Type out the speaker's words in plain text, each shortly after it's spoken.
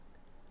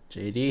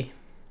JD,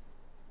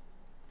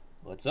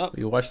 What's up?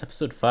 we watched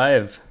episode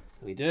 5,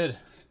 We did.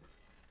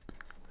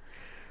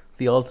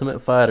 The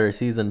Ultimate Fighter,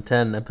 season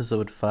 10,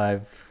 episode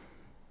 5.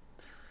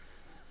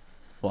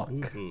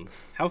 Fuck.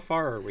 How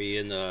far are we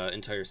in the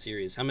entire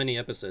series? How many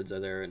episodes are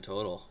there in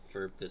total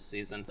for this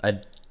season?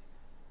 I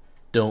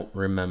don't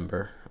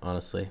remember,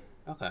 honestly.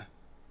 Okay.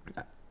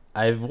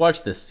 I've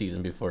watched this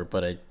season before,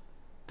 but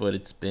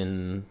it's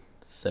been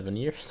 7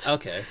 years.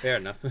 Okay, fair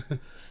enough.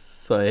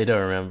 So I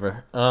don't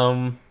remember.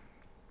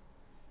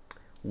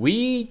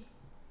 We're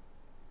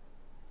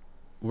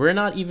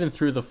not even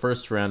through the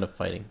first round of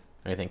fighting,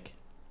 I think.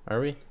 Are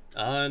we?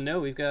 No,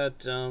 we've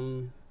got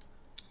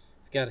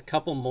a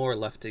couple more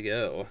left to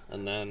go,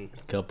 and then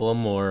A couple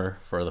more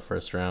for the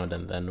first round,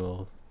 and then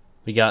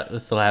we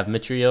still have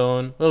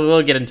Mitrione.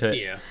 We'll get into it.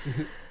 yeah.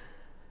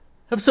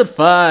 Episode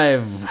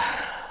 5.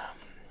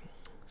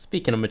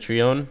 Speaking of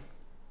Mitrione,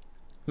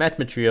 Matt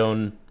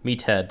Mitrione,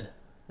 Meathead,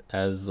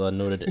 as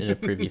noted in a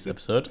previous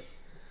episode,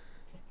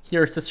 he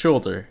hurts his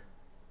shoulder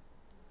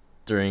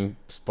during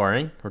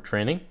sparring or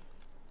training.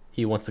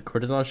 He wants a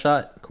cortisone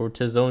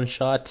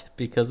shot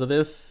because of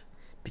this,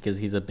 because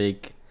he's a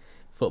big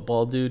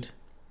football dude.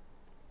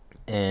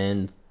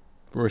 And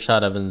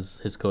Rashad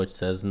Evans, his coach,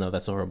 says, no,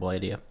 that's a horrible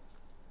idea.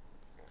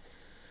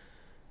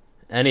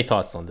 Any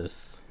thoughts on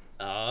this,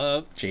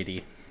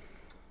 JD?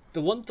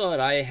 The one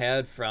thought I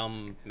had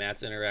from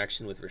Matt's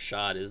interaction with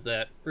Rashad is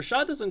that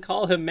Rashad doesn't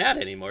call him Matt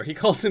anymore. He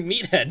calls him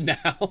Meathead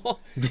now.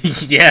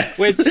 Yes.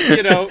 Which,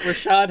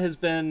 Rashad has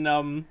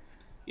been,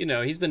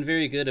 he's been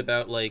very good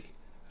about,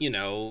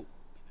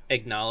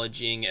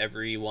 acknowledging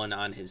everyone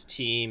on his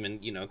team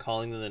and,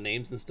 calling them the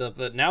names and stuff.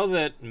 But now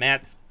that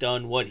Matt's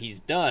done what he's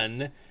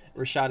done,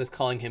 Rashad is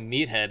calling him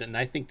Meathead, and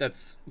I think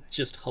that's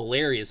just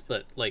hilarious,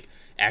 but,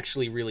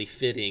 actually really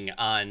fitting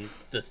on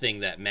the thing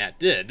that Matt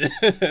did.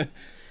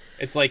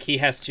 It's like he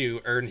has to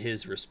earn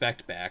his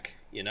respect back,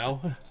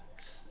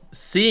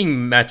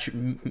 Seeing Matt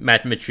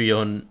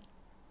Mitrione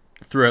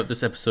throughout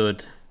this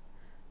episode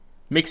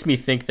makes me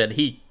think that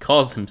he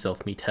calls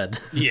himself Meathead.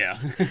 Yeah.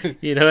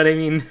 You know what I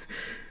mean?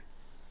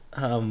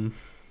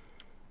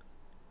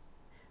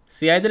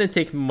 See, I didn't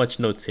take much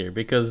notes here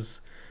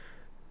because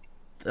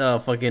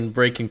fucking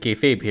breaking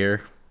kayfabe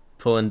here,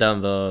 pulling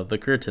down the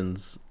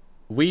curtains.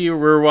 We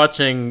were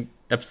watching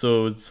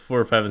episodes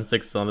 4, 5, and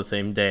 6 on the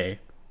same day.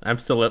 I'm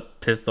still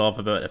pissed off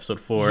about episode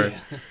 4. Yeah.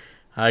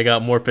 I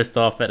got more pissed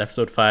off at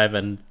episode 5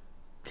 and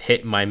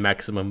hit my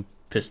maximum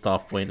pissed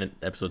off point at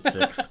episode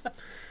 6.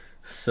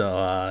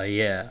 So,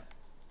 yeah.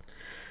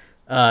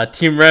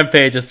 Team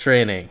Rampage is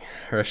training.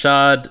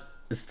 Rashad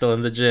is still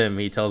in the gym.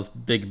 He tells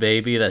Big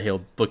Baby that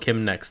he'll book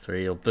him next, or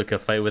he'll book a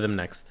fight with him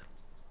next.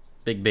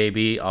 Big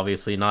Baby,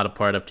 obviously not a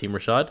part of Team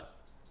Rashad.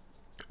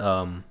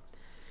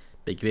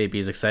 Big Baby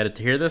is excited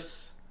to hear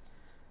this.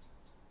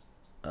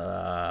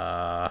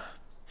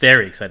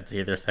 Very excited to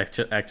hear this,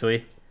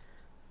 actually.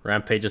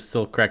 Rampage is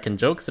still cracking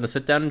jokes in a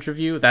sit-down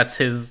interview. That's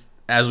his,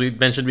 as we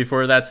mentioned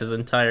before, that's his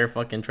entire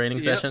fucking training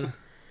session.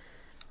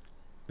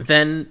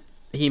 Then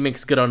he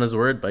makes good on his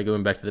word by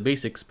going back to the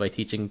basics by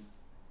teaching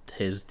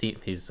his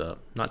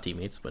not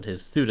teammates, but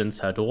his students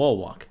how to wall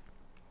walk.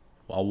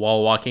 While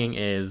wall walking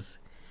is,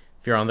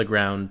 if you're on the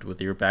ground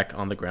with your back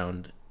on the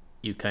ground,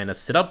 you kind of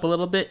sit up a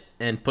little bit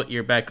and put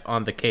your back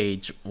on the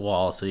cage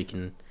wall so you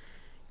can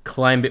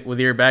climb it with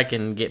your back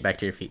and get back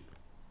to your feet.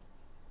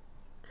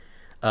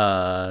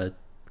 A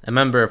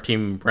member of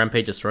Team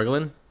Rampage is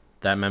struggling.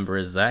 That member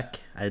is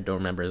Zach. I don't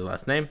remember his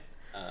last name.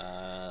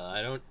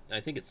 I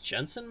think it's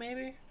Jensen,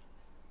 maybe?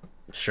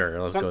 Sure,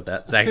 let's go with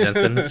that. Zach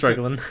Jensen is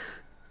struggling.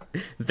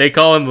 They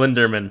call him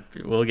Linderman.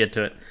 We'll get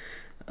to it.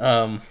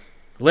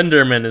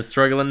 Linderman is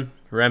struggling.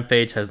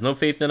 Rampage has no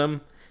faith in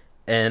him.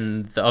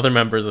 And the other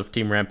members of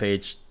Team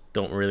Rampage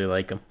don't really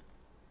like him.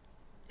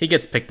 He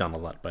gets picked on a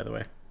lot, by the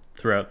way,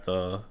 throughout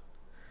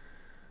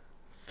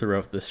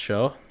this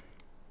show.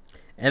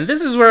 And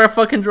this is where I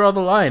fucking draw the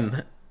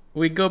line.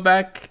 We go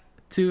back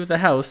to the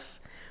house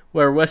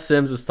where Wes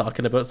Sims is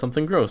talking about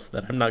something gross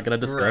that I'm not going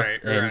to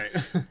discuss. Right.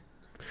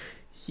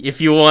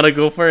 If you want to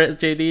go for it,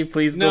 JD,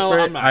 please go for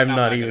it. I'm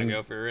not even going to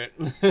go for it.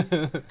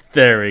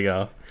 There we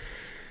go.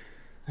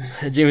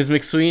 James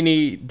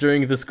McSweeney,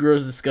 during this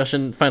gross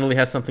discussion, finally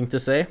has something to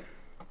say.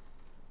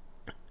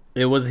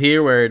 It was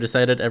here where I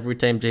decided every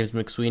time James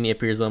McSweeney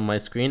appears on my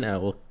screen, I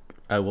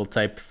will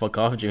type "fuck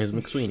off, James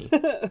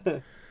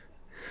McSweeney."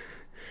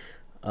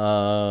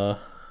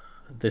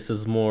 This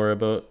is more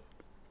about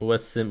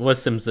Wes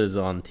Sims is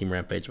on Team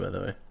Rampage, by the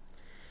way.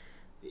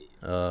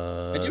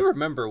 I do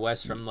remember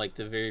Wes from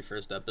the very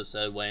first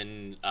episode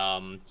when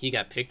he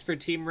got picked for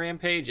Team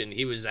Rampage, and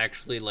he was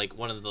actually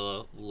one of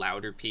the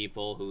louder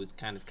people who was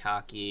kind of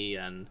cocky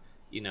and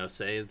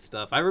saying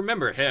stuff. I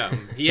remember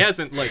him. He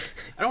hasn't I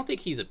don't think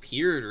he's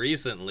appeared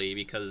recently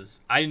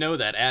because I know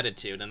that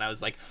attitude, and I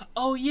was like,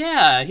 oh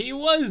yeah, he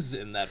was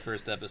in that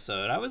first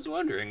episode. I was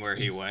wondering where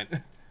he went.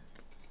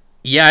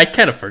 Yeah, I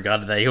kind of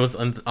forgot that he was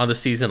on the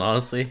season,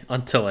 honestly,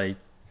 until I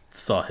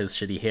saw his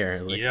shitty hair. I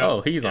was like,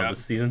 oh, he's on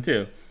this season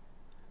too.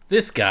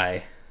 This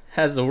guy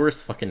has the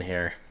worst fucking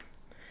hair.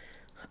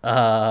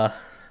 Uh,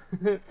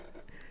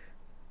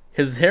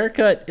 his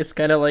haircut is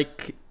kind of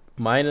like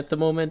mine at the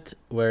moment,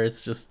 where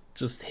it's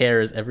just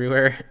hairs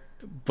everywhere.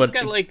 But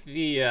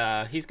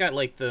he's got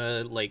like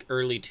the like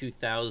early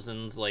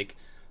 2000s like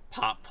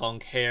pop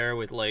punk hair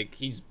with like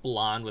he's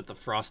blonde with the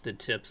frosted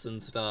tips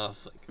and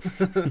stuff.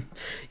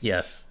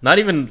 yes, not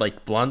even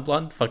like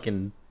blonde,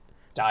 fucking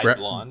dyed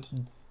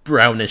blonde,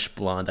 brownish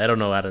blonde. I don't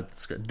know how to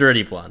describe.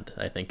 Dirty blonde,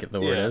 I think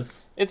the word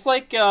is. It's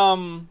like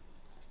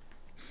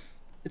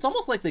it's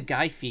almost like the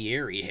Guy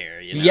Fieri hair,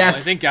 you know?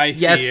 Yes, I think Guy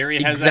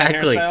Fieri has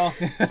exactly. that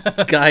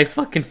hairstyle. Guy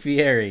fucking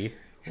Fieri.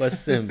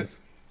 Wes Sims.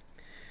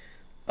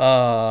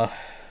 I'm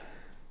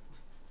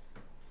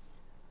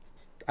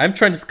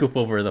trying to scoop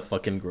over the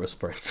fucking gross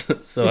parts.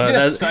 So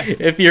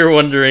if you're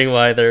wondering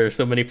why there are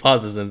so many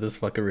pauses in this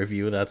fucking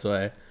review, that's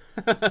why.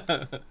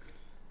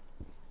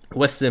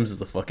 Wes Sims is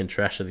the fucking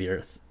trash of the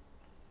earth.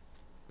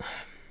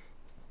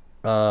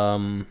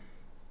 Team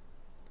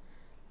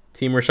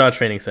Rashad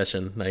training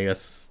session. I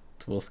guess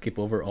we'll skip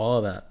over all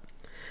of that.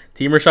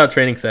 Team Rashad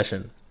training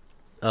session.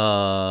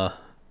 Meathead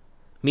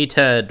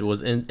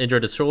was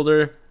injured his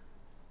shoulder.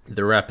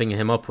 They're wrapping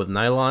him up with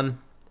nylon.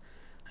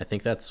 I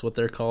think that's what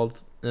they're called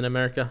in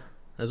America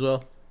as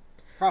well.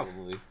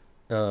 Probably.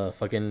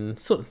 Fucking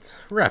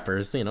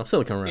wrappers,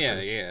 silicone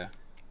wrappers. Yeah.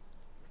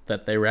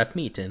 That they wrap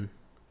meat in.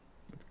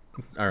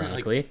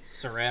 Ironically. Like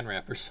saran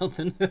wrap or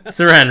something.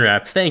 Saran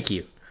wrap, thank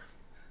you.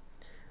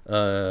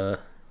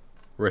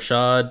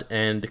 Rashad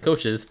and the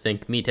coaches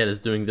think Meathead is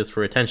doing this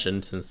for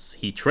attention since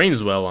he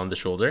trains well on the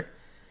shoulder.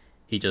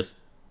 He just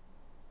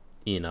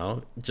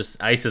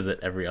ices it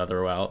every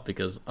other while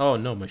because, oh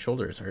no, my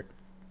shoulder is hurt.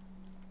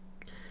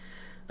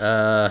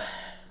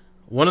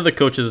 One of the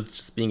coaches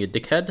just being a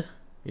dickhead.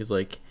 He's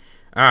like,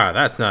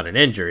 that's not an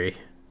injury.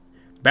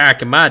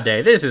 Back in my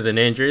day, this is an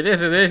injury.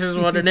 This is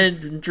what an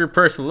injured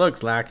person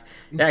looks like.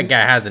 That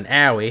guy has an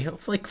owie. I'm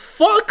like,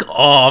 fuck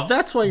off.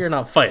 That's why you're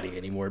not fighting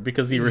anymore,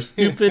 because you were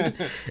stupid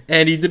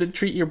and you didn't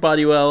treat your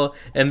body well.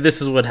 And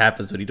this is what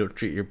happens when you don't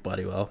treat your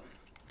body well.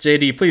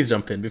 JD, please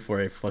jump in before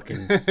I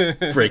fucking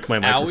break my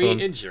microphone. Owie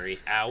injury.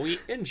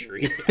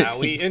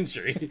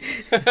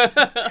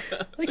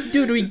 Like,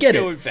 dude, we get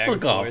it.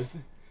 Fuck off.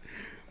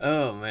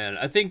 Oh, man.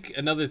 I think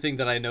another thing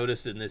that I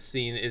noticed in this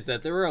scene is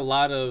that there were a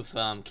lot of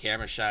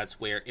camera shots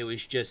where it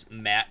was just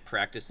Matt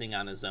practicing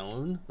on his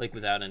own, like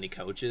without any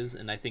coaches.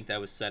 And I think that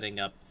was setting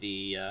up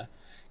the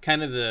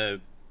kind of the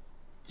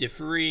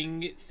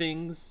differing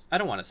things. I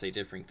don't want to say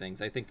differing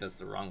things. I think that's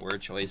the wrong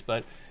word choice.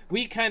 But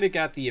we kind of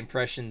got the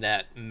impression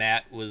that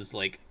Matt was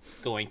like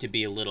going to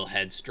be a little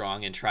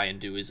headstrong and try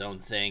and do his own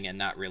thing and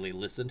not really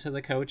listen to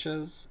the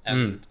coaches.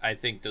 And I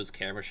think those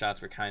camera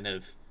shots were kind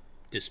of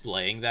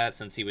displaying that,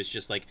 since he was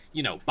just like,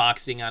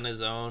 boxing on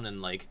his own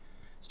and like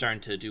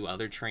starting to do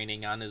other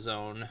training on his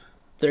own.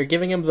 They're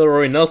giving him the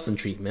Roy Nelson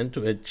treatment,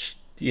 which,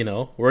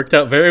 worked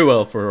out very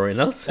well for Roy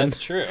Nelson. That's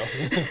true.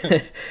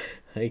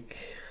 Like,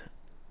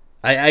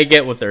 I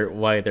get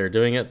why they're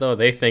doing it though.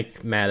 They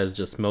think Matt is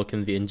just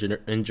milking the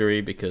injury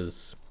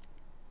because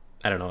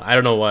I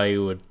don't know why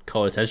you would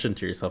call attention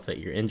to yourself that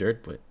you're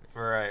injured, but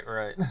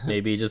right.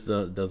 Maybe he just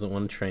doesn't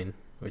want to train,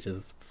 which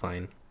is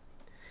fine.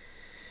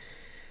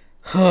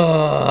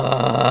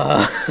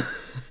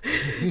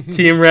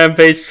 Team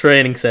Rampage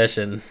training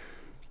session.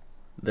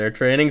 They're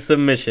training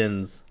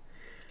submissions.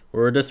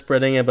 Word is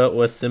spreading about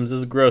Wes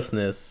Sims'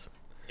 grossness.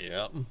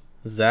 Yep.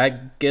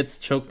 Zach gets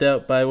choked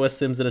out by Wes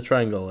Sims in a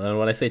triangle. And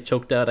when I say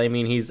choked out, I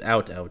mean he's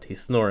out.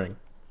 He's snoring.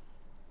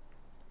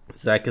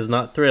 Zach is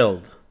not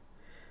thrilled.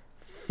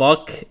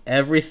 Fuck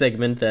every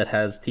segment that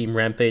has Team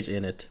Rampage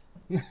in it.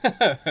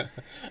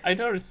 I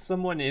noticed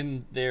someone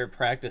in their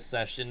practice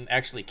session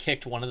actually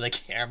kicked one of the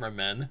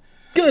cameramen.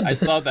 Good. I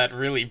saw that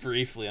really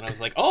briefly, and I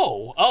was like,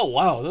 oh,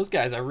 wow, those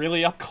guys are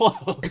really up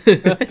close.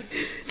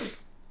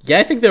 Yeah,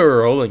 I think they were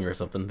rolling or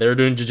something. They were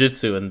doing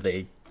jiu-jitsu, and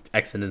they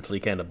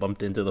accidentally kind of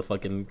bumped into the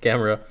fucking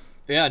camera.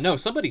 Yeah, no,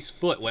 somebody's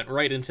foot went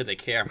right into the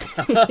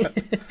camera.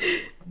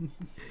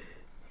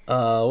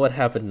 What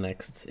happened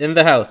next? In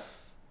the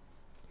house,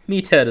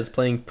 Meathead is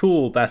playing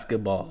pool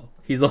basketball.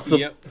 He's also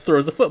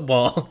throws a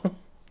football.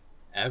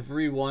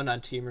 Everyone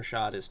on Team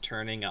Rashad is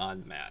turning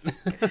on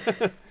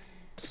Matt.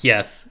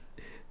 Yes.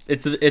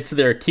 It's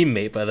their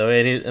teammate, by the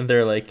way, and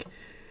they're like,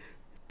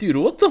 dude,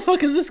 what the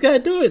fuck is this guy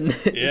doing?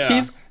 Yeah. If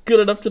he's good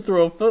enough to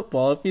throw a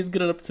football, if he's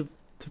good enough to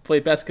play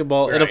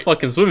basketball in a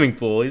fucking swimming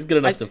pool, he's good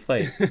enough to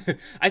fight.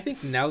 I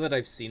think now that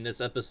I've seen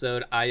this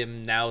episode, I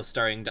am now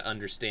starting to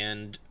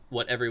understand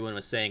what everyone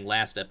was saying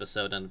last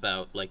episode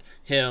about like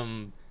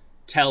him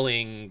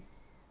telling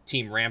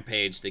Team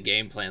Rampage the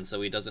game plan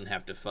so he doesn't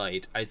have to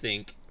fight. I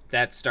think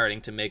that's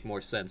starting to make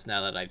more sense now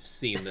that I've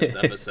seen this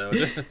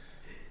episode.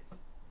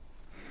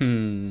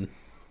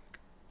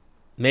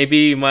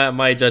 Maybe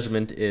my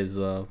judgment is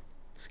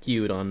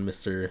skewed on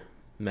Mr.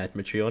 Matt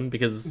Mitrione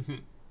because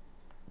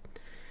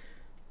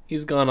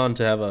he's gone on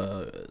to have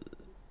a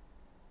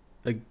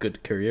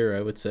good career,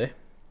 I would say.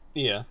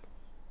 Yeah.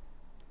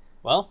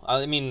 Well,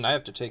 I mean, I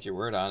have to take your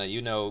word on it.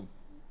 You know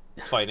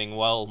fighting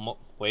well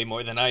way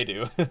more than I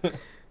do.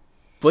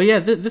 But yeah,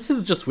 this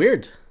is just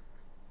weird.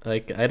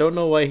 Like, I don't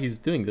know why he's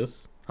doing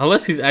this.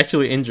 Unless he's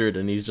actually injured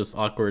and he's just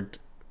awkward,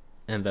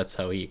 and that's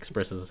how he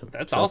expresses himself.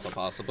 That's also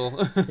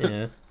possible.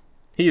 Yeah.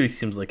 He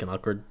seems like an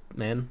awkward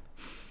man.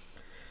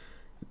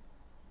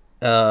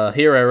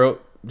 Here I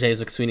wrote James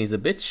McSweeney's a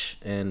bitch,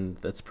 and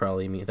that's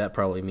probably me. That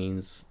probably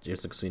means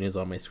James McSweeney's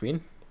on my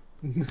screen.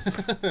 We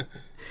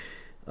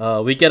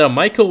get a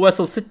Michael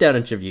Wessel sit-down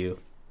interview.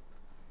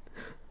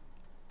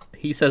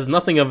 He says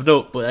nothing of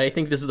note, but I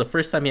think this is the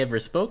first time he ever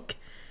spoke.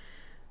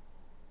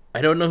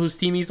 I don't know whose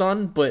team he's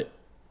on, but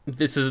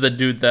this is the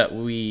dude that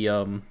we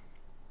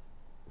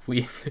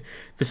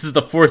this is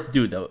the fourth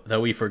dude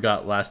that we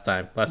forgot last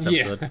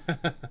episode.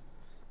 Yeah.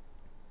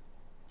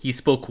 He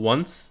spoke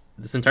once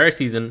this entire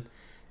season,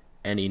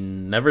 and he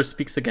never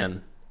speaks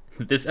again.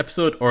 This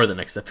episode or the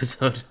next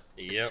episode.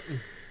 Yep.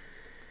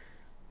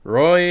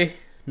 Roy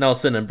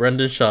Nelson and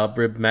Brendan Schaub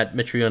rib Matt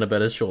Mitrione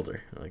about his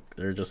shoulder. Like,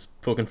 they're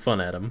just poking fun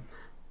at him.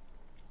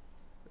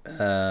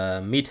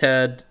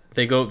 Meathead,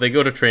 they go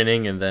to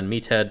training, and then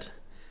Meathead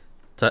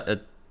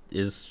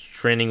is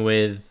training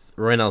with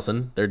Roy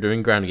Nelson. They're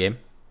doing ground game,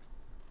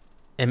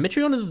 and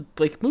Mitrione is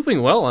like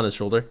moving well on his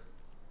shoulder.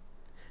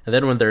 And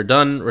then when they're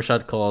done,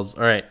 Rashad calls,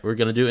 "All right, we're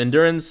gonna do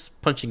endurance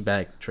punching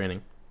bag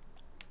training."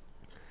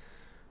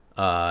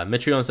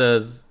 Mitrione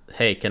says,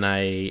 "Hey, can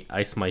I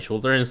ice my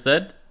shoulder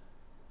instead?"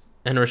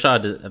 And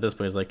Rashad at this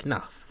point is like,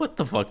 "Nah, what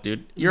the fuck,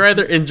 dude? You're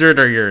either injured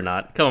or you're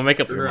not. Come on, make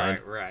up your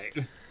mind." Right.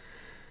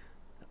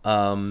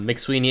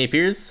 McSweeney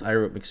appears. I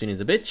wrote McSweeney's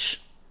a bitch.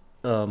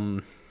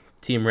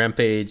 Team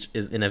Rampage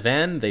is in a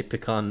van. They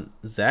pick on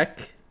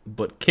Zach,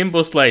 but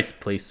Kimbo Slice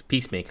plays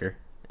Peacemaker,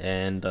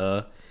 and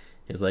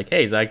he's like,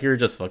 "Hey, Zach, you're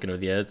just fucking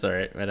with you. It's all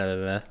right."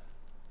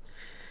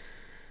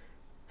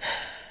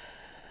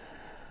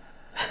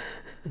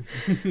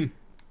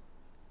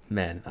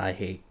 Man,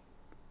 I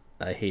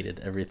hated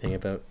everything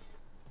about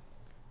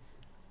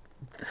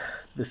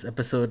this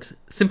episode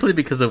simply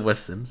because of Wes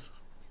Sims.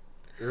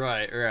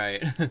 Right.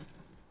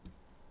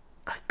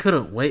 I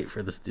couldn't wait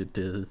for this dude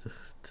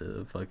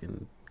to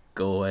fucking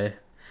go away.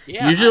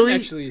 Yeah,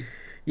 usually.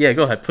 Yeah,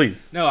 go ahead,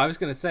 please. No, I was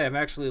gonna say I'm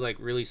actually like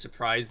really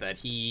surprised that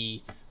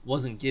he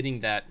wasn't getting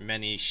that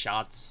many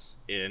shots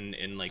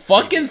in like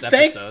fucking thank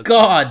episodes.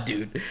 God,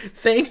 dude.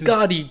 Thank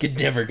God he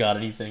never got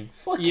anything.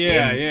 Fuck him.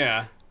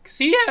 Yeah. Cause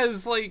he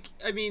has like,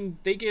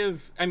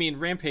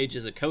 Rampage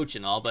is a coach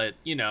and all, but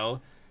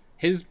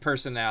his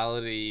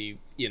personality,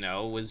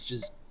 was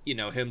just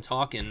him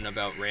talking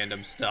about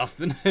random stuff.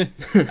 And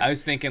I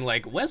was thinking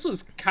like Wes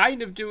was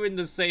kind of doing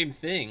the same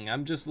thing.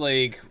 I'm just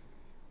like,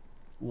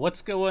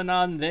 what's going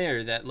on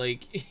there? That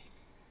like,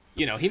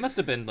 he must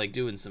have been like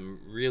doing some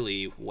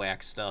really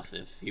whack stuff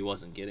if he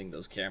wasn't getting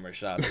those camera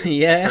shots. With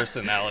yeah,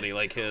 personality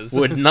like his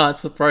would not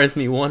surprise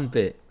me one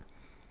bit.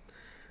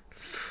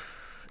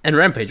 And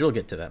Rampage, we'll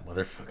get to that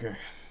motherfucker.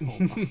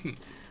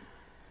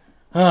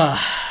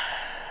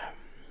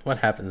 What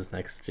happens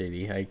next,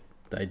 JD?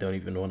 I don't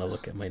even want to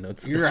look at my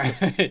notes. You're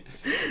right.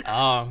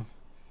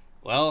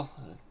 Well,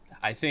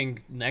 I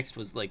think next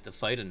was like the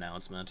fight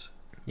announcement.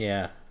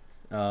 Yeah.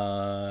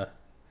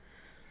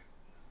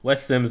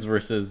 Wes Sims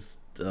versus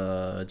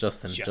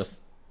Justin.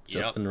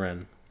 Justin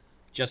Wren.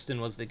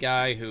 Justin was the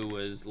guy who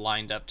was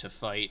lined up to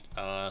fight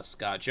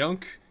Scott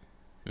Junk.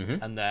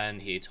 Mm-hmm. And then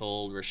he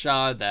told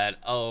Rashad that,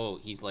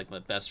 he's like my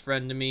best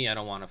friend to me. I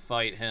don't want to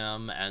fight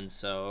him. And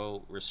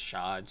so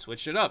Rashad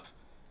switched it up.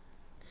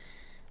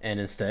 And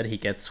instead, he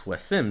gets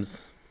Wes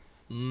Sims.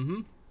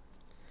 Mm-hmm.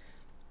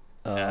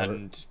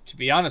 And to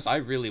be honest, I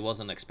really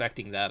wasn't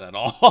expecting that at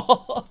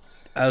all.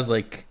 I was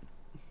like,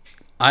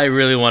 I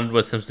really wanted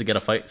Wes Sims to get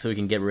a fight so we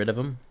can get rid of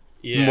him.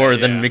 More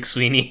than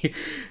McSweeney.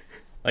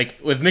 Like,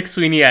 with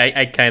McSweeney,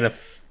 I kind of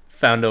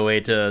found a way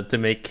to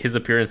make his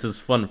appearances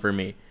fun for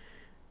me.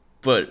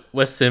 But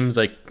Wes Sims,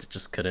 like,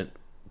 just couldn't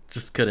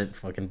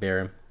fucking bear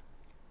him.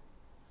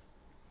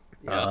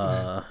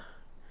 Yep.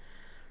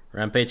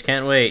 Rampage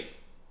can't wait.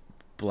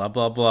 Blah,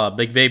 blah, blah.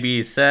 Big Baby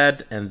is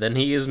sad, and then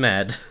he is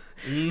mad.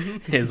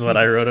 Mm-hmm. Is what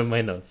I wrote in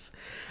my notes.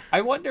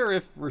 I wonder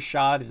if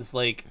Rashad is,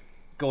 like,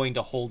 going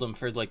to hold him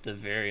for, like, the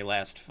very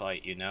last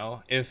fight,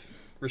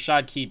 If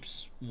Rashad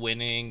keeps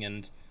winning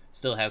and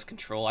still has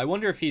control, I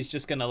wonder if he's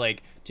just gonna,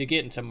 like, to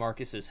get into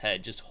Marcus's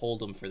head, just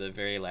hold him for the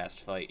very last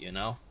fight,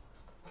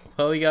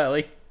 Well, we got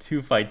like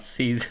 2 fights.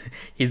 He's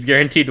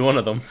guaranteed one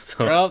of them.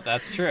 So well,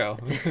 that's true.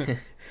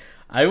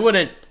 I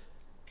wouldn't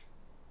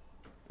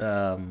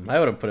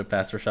put it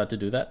past Rashad to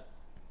do that.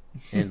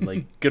 And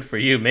like, good for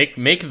you.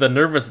 Make the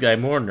nervous guy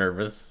more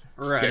nervous.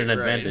 Just get an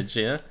advantage,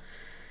 yeah.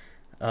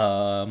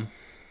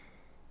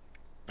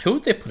 Who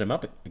would they put him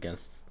up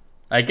against?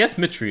 I guess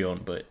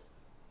Mitrione, but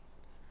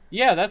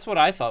yeah, that's what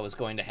I thought was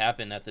going to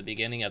happen at the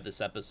beginning of this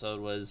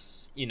episode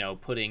was,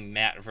 putting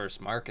Matt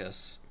versus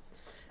Marcus.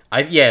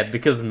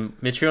 Because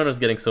Mitrione was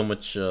getting so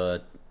much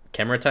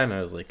camera time,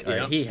 I was like, all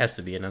right, he has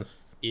to be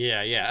announced.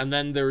 Yeah, and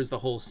then there was the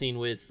whole scene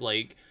with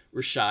like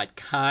Rashad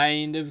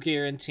kind of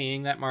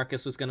guaranteeing that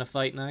Marcus was going to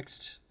fight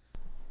next.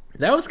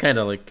 That was kind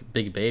of like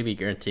Big Baby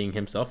guaranteeing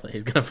himself that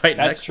he's going to fight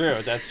next.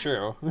 That's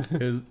true.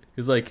 He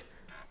was like,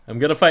 I'm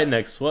gonna fight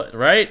next. What?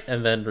 Right?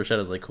 And then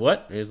Rasheda's like,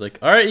 what? And he's like,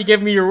 all right, you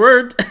gave me your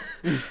word.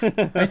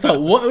 I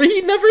thought, what?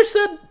 He never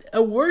said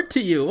a word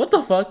to you. What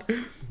the fuck?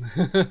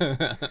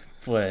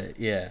 But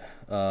yeah,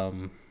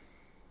 Team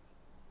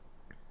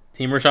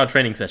Rashad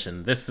training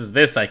session.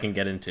 This I can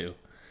get into.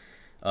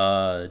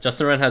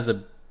 Justin Wren has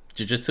a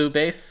jiu-jitsu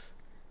base.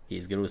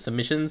 He's good with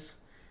submissions.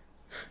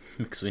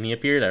 McSweeney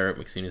appeared. I wrote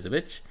McSweeney's a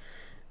bitch.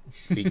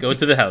 We go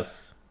to the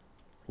house.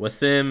 Wes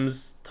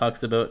Sims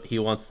talks about he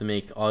wants to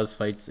make all his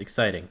fights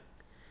exciting.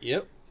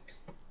 Yep.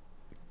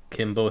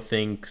 Kimbo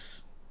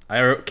thinks...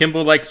 I wrote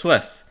Kimbo likes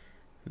Wes.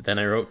 Then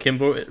I wrote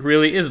Kimbo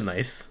really is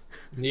nice.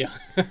 Yeah.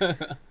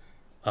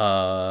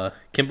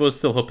 Kimbo's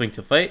still hoping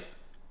to fight.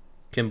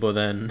 Kimbo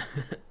then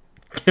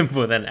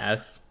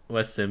asks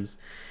Wes Sims,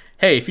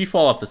 hey, if you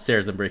fall off the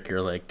stairs and break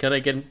your leg,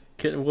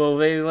 will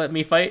they let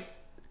me fight?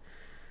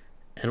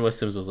 And Wes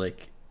Sims was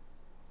like,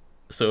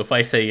 so if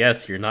I say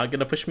yes, you're not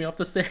gonna push me off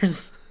the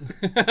stairs?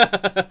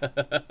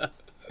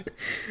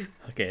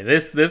 Okay,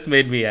 this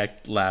made me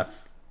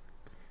laugh.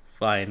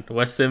 Fine,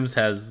 Wes Sims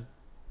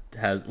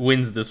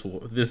wins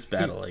this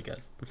battle, I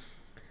guess.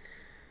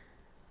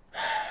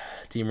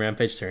 Team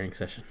Rampage training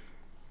session.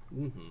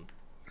 Mm-hmm.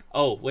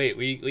 Oh wait,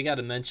 we got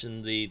to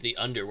mention the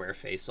underwear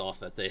face off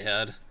that they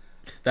had.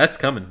 That's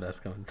coming.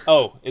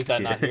 Oh, is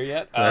that not here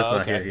yet? That's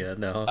not here yet.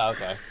 No. Oh,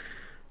 okay.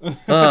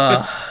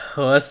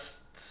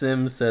 Wes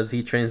Sims says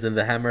he trains in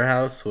the Hammer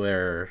House,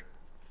 where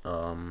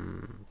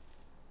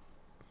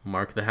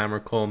Mark the Hammer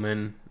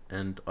Coleman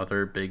and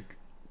other big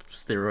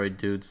steroid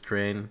dudes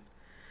train.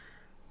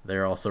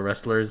 They're also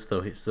wrestlers,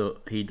 so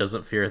he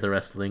doesn't fear the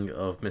wrestling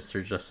of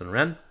Mr. Justin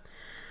Wren.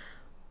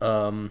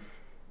 And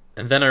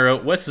then I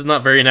wrote, Wes is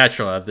not very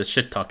natural at this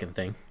shit talking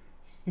thing.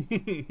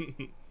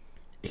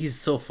 He's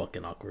so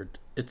fucking awkward.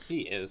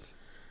 He is.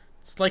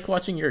 It's like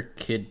watching your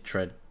kid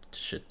try to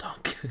shit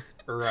talk.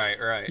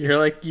 Right. You're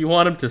like, you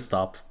want him to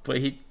stop, but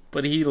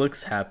he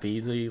looks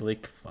happy. So you're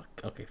like,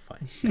 fuck, okay,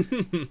 fine.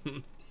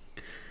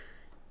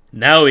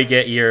 Now we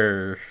get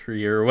your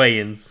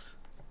weigh-ins.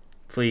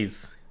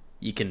 Please,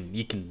 you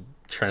can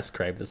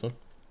transcribe this one.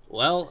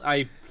 Well,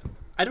 I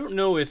don't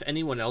know if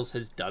anyone else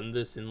has done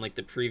this in like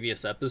the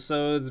previous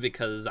episodes,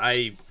 because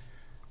I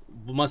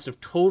must have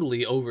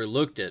totally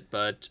overlooked it,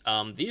 but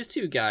these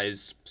two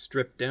guys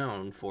stripped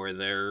down for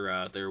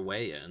their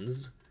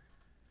weigh-ins.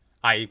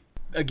 I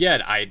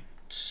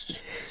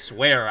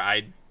swear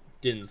I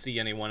didn't see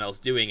anyone else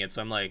doing it,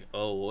 so I'm like,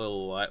 oh,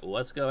 whoa,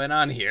 what's going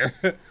on here?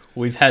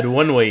 We've had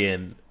one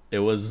weigh-in. It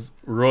was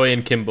Roy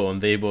and Kimbo,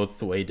 and they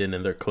both weighed in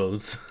their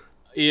clothes.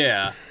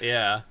 Yeah.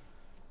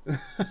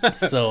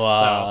 So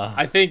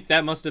I think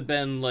that must have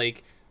been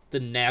like the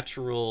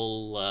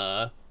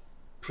natural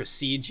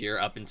procedure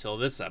up until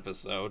this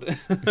episode.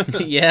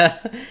 Yeah.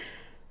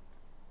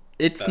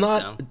 It's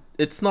not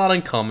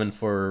uncommon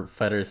for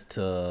fighters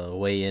to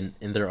weigh in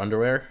their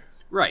underwear.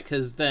 Right,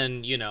 because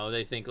then,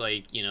 they think,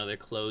 like, their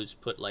clothes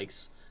put, like,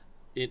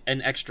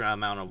 an extra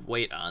amount of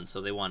weight on,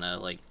 so they want to,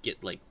 like,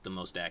 get, like, the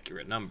most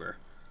accurate number.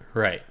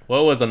 Right.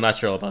 What was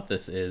unnatural about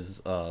this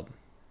is, I'm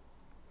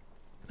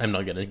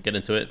not going to get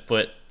into it,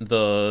 but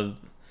the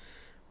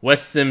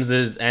Wes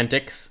Sims's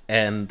antics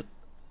and,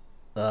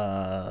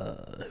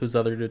 who's the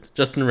other dude?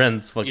 Justin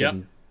Wren's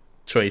fucking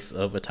choice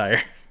of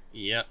attire.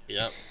 Yep.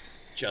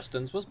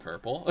 Justin's was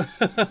purple.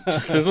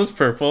 Justin's was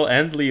purple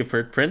and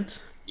leopard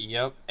print.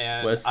 Yep,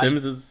 and Wes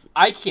Sims is...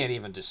 I can't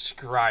even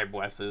describe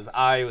Wes's.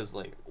 I was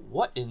like,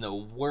 what in the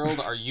world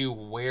are you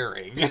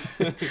wearing?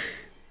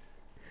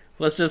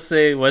 Let's just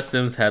say Wes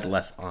Sims had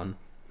less on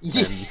than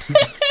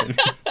Justin.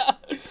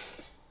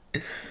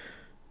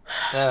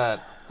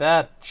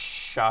 That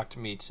shocked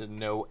me to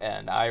no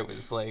end. I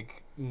was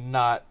like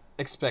not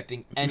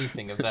expecting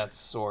anything of that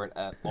sort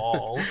at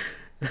all.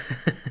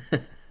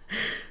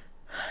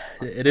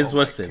 It is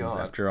Wes Sims,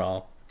 after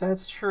all.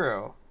 That's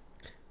true.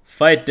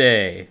 Fight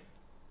day.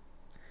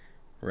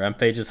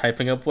 Rampage is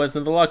hyping up Wes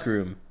in the locker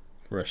room.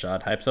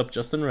 Rashad hypes up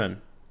Justin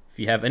Wren. If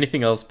you have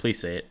anything else, please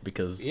say it,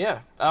 because...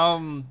 Yeah.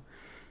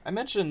 I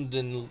mentioned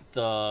in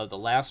the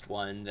last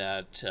one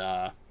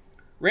that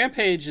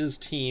Rampage's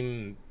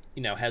team,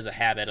 has a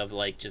habit of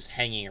like just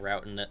hanging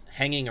around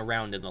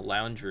in the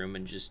lounge room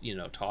and just,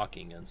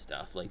 talking and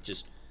stuff, like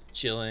just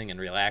chilling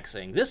and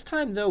relaxing. This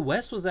time though,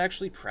 Wes was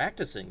actually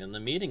practicing in the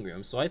meeting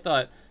room, so I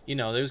thought,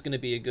 there's going to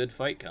be a good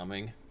fight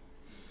coming.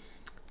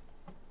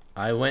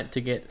 I went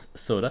to get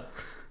soda.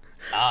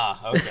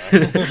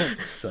 Okay.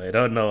 So I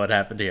don't know what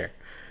happened here.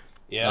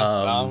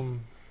 Yeah.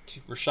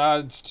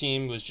 Rashad's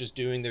team was just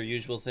doing their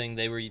usual thing.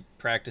 They were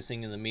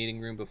practicing in the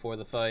meeting room before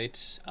the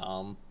fight.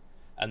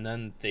 And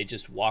then they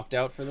just walked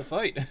out for the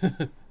fight.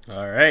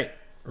 All right.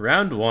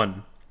 Round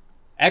 1.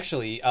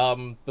 Actually,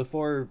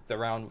 before the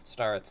round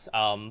starts,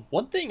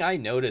 one thing I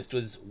noticed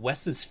was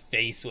Wes's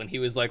face when he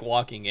was like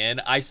walking in.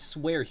 I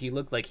swear he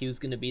looked like he was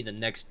gonna be the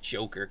next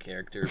Joker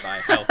character by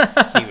how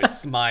he was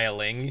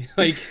smiling.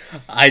 Like,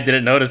 I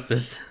didn't notice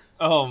this.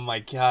 Oh my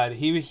god,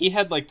 he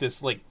had like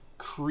this like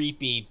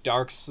creepy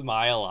dark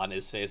smile on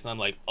his face, and I'm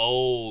like,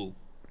 oh,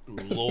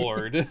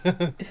 Lord.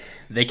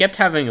 They kept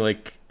having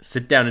like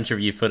sit down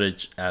interview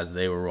footage as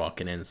they were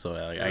walking in, so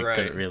I Right.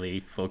 couldn't really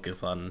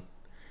focus on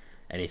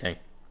anything.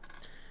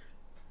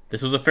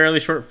 This was a fairly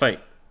short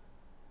fight.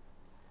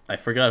 I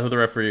forgot who the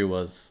referee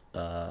was.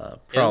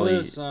 Probably It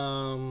was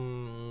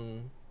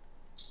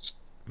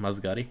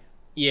Mazgatti.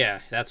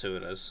 yeah, that's who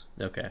it is.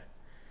 Okay.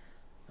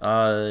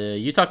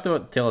 You talked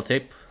about Tale of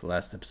Tape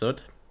last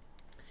episode.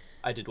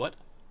 I did what?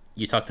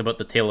 You talked about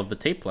the Tale of the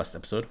Tape last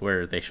episode,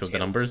 where they showed the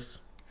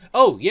numbers.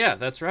 Oh yeah,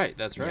 that's right.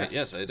 That's right.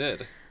 Yes. Yes, I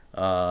did.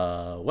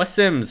 Wes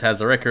Sims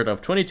has a record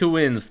of 22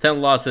 wins,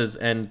 10 losses,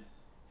 and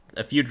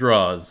a few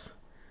draws.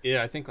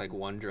 Yeah, I think like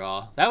one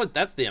draw.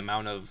 That's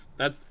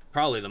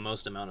probably the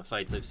most amount of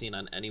fights I've seen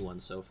on anyone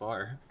so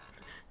far.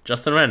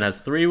 Justin Wren has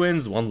 3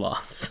 wins, 1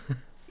 loss.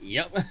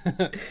 Yep.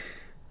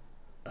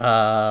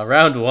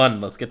 Round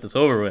 1. Let's get this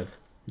over with.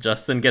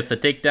 Justin gets a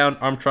takedown,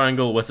 arm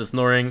triangle. Wes is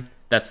snoring.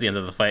 That's the end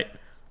of the fight.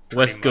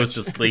 Wes goes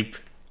to sleep.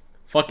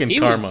 Fucking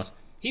karma.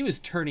 He was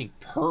turning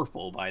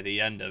purple by the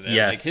end of it.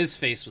 Yes. Like his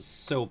face was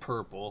so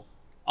purple,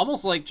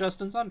 almost like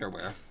Justin's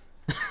underwear.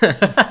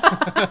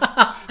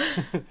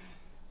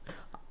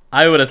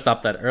 I would have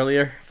stopped that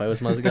earlier if I was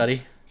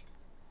Mazgatti.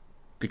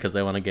 Because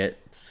I want to get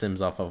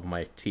Sims off of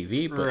my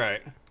TV. But...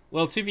 Right.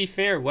 Well, to be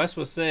fair, Wes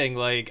was saying,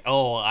 like,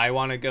 oh, I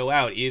want to go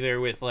out either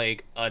with,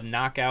 like, a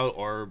knockout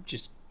or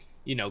just,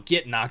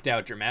 get knocked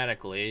out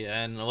dramatically.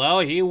 And,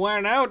 well, he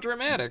went out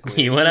dramatically.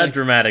 He went out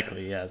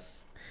dramatically,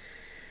 yes.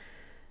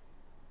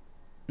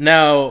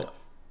 Now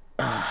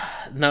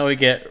we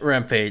get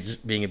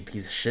Rampage being a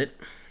piece of shit.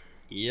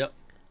 Yep.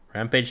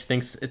 Rampage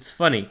thinks it's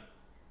funny.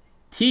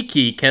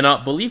 Tiki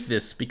cannot believe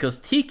this because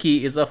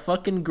Tiki is a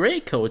fucking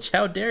great coach.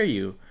 How dare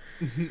you?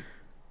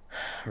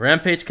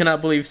 Rampage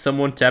cannot believe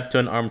someone tapped to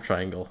an arm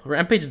triangle.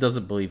 Rampage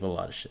doesn't believe a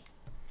lot of shit.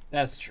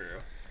 That's true.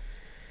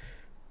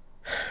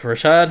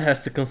 Rashad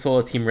has to console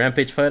a Team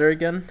Rampage fighter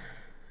again.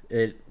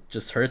 It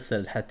just hurts that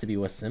it had to be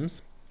Wes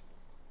Sims.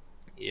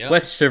 Yep.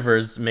 Wes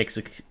Shivers makes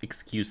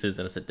excuses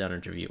in a sit-down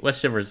interview. Wes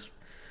Shivers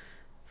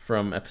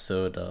from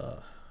episode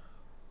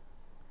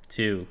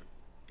 2.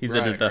 He's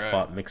the dude that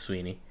fought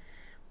McSweeney.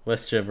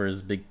 Wes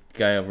Shivers, big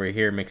guy over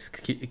here, makes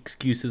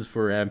excuses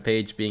for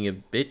Rampage being a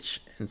bitch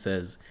and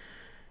says,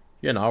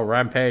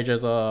 Rampage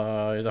is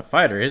a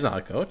fighter. He's not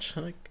a coach.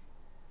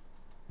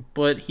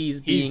 But he's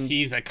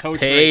a coach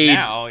paid right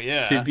now,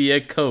 yeah. to be a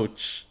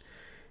coach.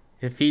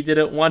 If he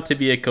didn't want to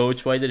be a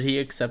coach, why did he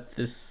accept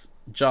this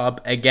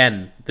job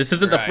again? This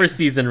isn't the first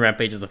season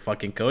Rampage is a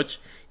fucking coach.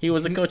 He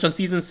was a coach on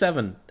season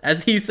 7,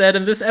 as he said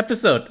in this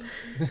episode.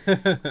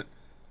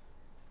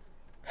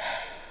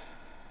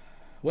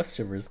 Wes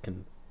Shivers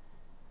can...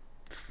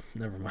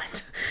 Never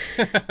mind.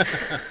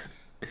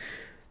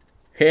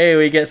 Hey,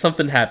 we get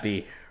something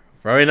happy.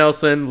 Rory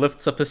Nelson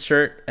lifts up his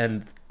shirt,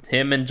 and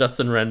him and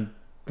Justin Wren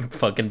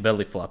fucking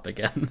belly flop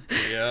again.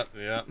 Yep.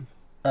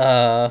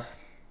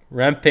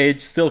 Rampage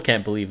still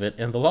can't believe it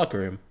in the locker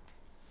room.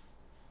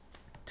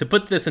 To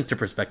put this into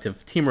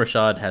perspective, Team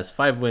Rashad has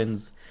 5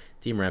 wins,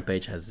 Team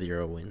Rampage has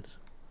 0 wins.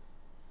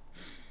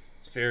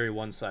 It's very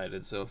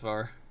one-sided so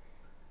far.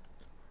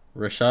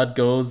 Rashad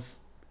goes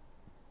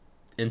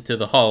into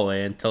the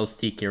hallway and tells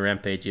Tiki and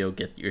Rampage, yo,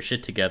 get your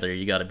shit together,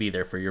 you gotta be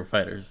there for your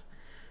fighters.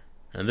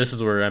 And this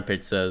is where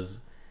Rampage says,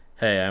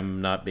 hey,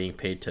 I'm not being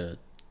paid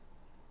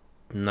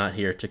not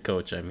here to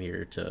coach, I'm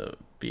here to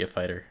be a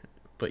fighter.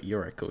 But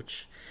you're a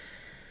coach.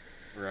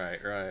 Right.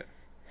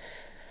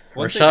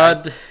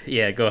 Rashad,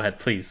 go ahead,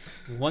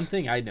 please. One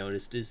thing I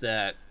noticed is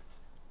that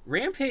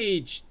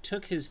Rampage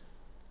took his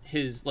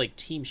like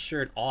team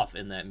shirt off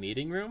in that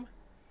meeting room.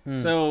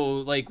 So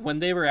like when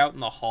they were out in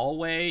the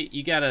hallway,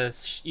 you got a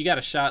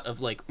shot of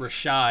like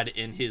Rashad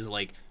in his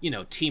like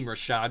Team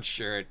Rashad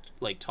shirt,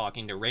 like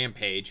talking to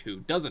Rampage, who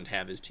doesn't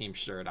have his team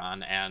shirt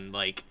on, and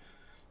like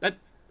that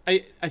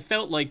I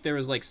felt like there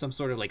was like some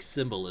sort of like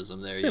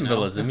symbolism there.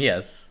 Symbolism,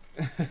 yes.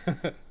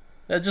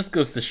 That just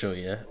goes to show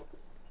you.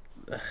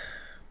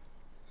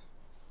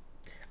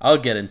 I'll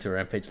get into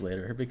Rampage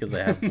later because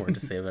I have more to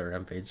say about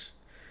Rampage.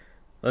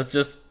 Let's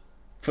just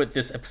put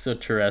this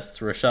episode to rest.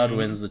 Rashad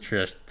wins the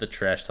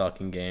trash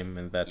talking game,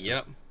 and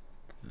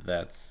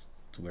that's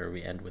where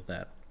we end with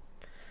that.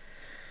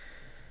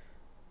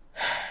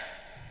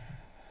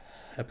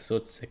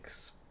 Episode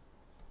 6.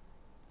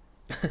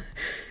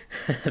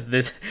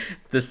 This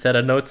set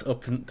of notes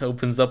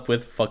opens up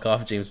with "fuck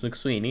off, James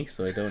McSweeney,"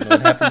 so I don't know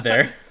what happened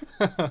there.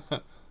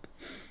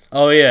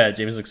 Oh yeah,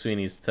 James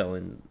McSweeney's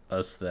telling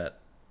us the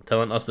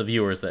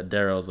viewers that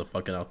Daryl's a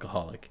fucking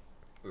alcoholic.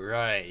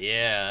 Right,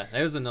 yeah.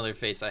 That was another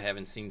face I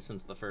haven't seen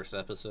since the first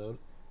episode.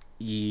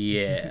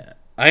 Yeah.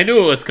 I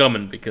knew it was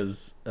coming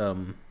because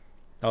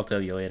I'll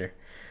tell you later.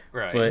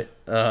 Right.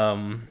 But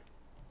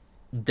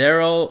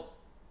Daryl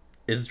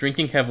is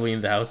drinking heavily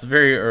in the house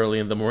very early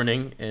in the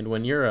morning, and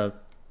when you're a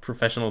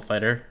professional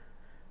fighter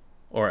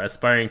or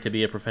aspiring to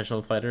be a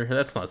professional fighter,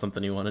 that's not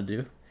something you want to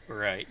do.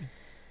 Right.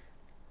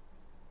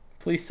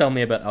 Please tell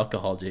me about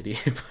alcohol,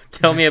 JD.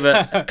 Tell me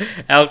about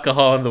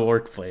alcohol in the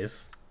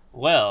workplace.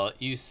 Well,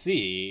 you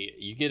see,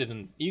 you get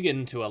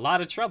into a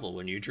lot of trouble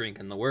when you drink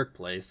in the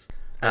workplace.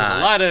 There's a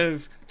lot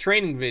of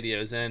training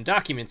videos and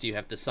documents you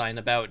have to sign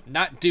about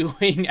not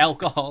doing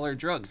alcohol or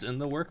drugs in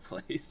the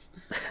workplace.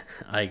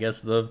 I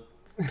guess the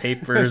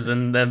papers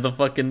and then the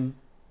fucking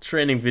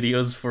training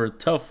videos for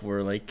TUF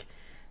were like,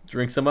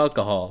 drink some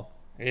alcohol.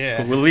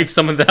 Yeah. We'll leave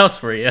some in the house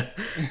for you.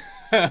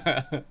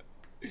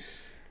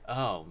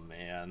 Oh,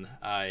 man.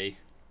 I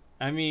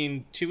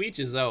mean, to each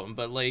his own,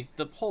 but, like,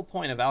 the whole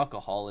point of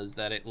alcohol is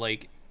that it,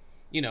 like,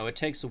 you know, it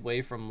takes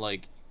away from,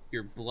 like,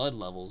 your blood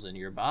levels in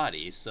your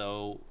body,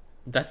 so...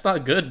 That's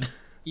not good.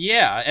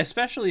 Yeah,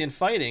 especially in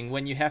fighting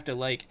when you have to,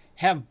 like,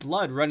 have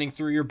blood running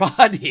through your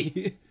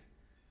body.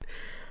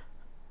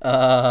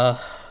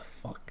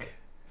 Fuck.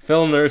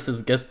 Phil Nurse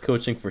is guest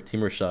coaching for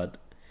Team Rashad.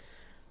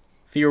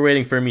 If you're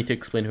waiting for me to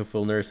explain who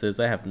Phil Nurse is,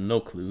 I have no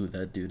clue who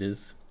that dude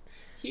is.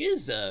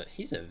 He's a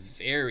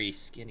very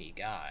skinny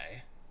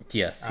guy.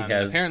 Yes, he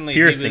has apparently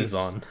piercings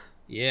on.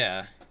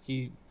 Yeah,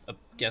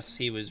 guess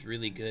he was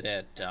really good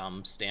at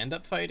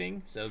stand-up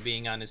fighting, so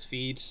being on his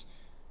feet.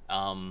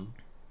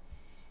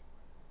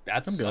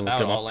 That's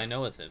about all I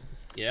know with him.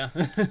 Yeah.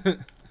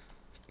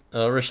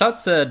 Rashad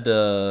said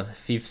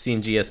if you've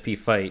seen GSP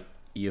fight,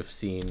 you've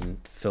seen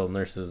Phil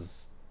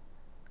Nurse's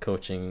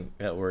coaching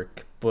at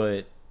work.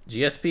 But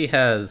GSP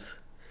has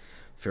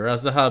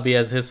Firas Zahabi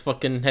as his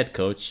fucking head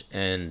coach,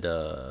 and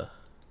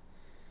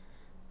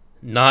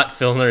not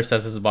Phil Nurse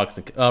as his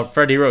boxing...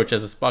 Freddie Roach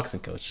as his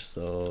boxing coach.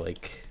 So,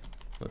 like,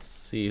 let's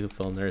see who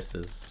Phil Nurse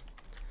is.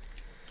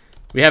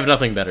 We have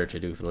nothing better to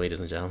do, ladies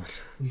and gentlemen.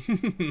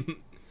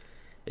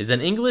 Is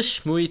an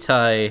English Muay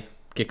Thai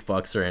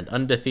kickboxer and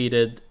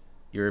undefeated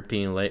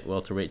European light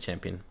welterweight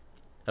champion.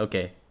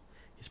 Okay,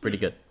 he's pretty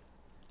good.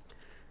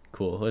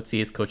 Cool. Let's see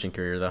his coaching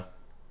career though.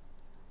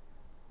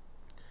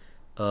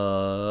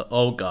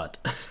 Oh god.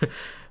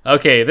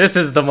 Okay, this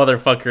is the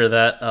motherfucker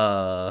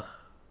that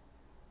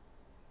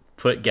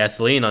put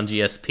gasoline on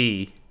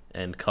GSP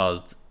and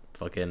caused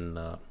fucking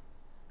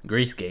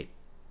Greasegate.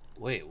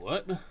 Wait,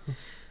 what?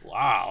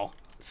 Wow.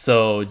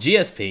 So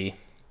GSP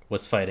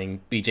was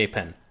fighting BJ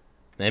Penn.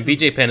 And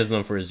BJ Penn is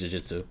known for his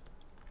jiu-jitsu.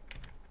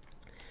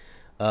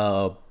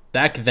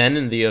 Back then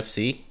in the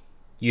UFC,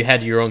 you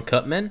had your own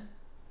cut men.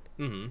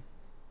 Mm-hmm.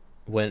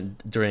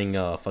 During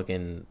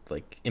fucking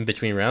like in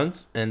between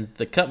rounds, and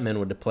the cut men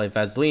would apply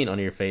Vaseline on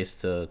your face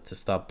to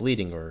stop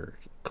bleeding or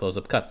close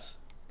up cuts.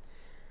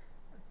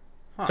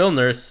 Huh. Phil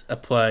Nurse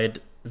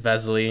applied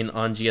Vaseline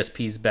on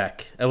GSP's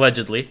back,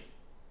 allegedly,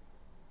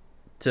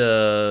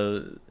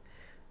 so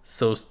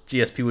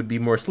GSP would be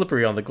more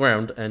slippery on the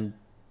ground, and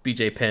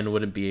BJ Penn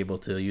wouldn't be able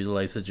to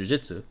utilize his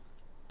jiu-jitsu.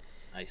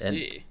 I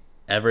see.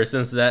 And ever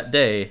since that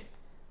day,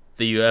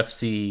 the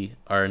UFC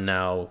are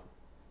now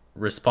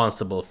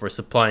responsible for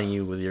supplying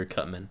you with your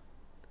cutmen.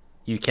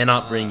 You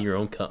cannot bring your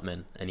own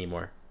cutmen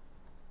anymore.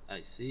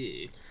 I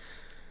see.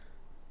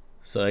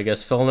 So I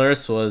guess Phil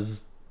Nurse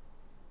is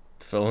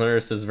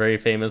very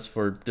famous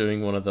for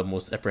doing one of the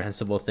most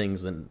reprehensible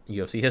things in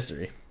UFC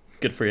history.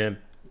 Good for him.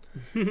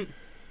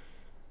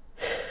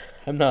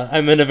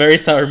 I'm in a very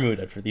sour mood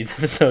after these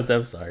episodes.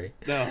 I'm sorry.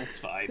 No, it's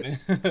fine.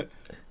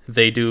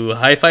 They do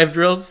high five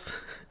drills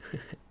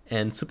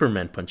and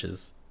Superman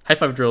punches. High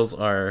five drills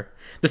are...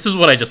 This is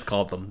what I just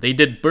called them. They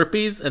did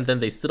burpees and then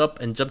they stood up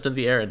and jumped in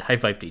the air and high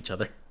fived each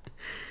other.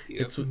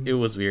 Yep. It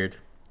was weird.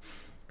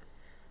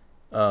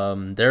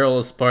 Daryl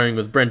is sparring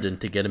with Brendan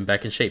to get him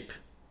back in shape.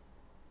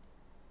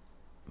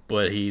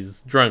 But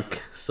he's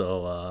drunk,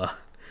 so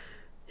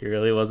he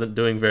really wasn't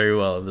doing very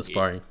well in the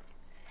sparring.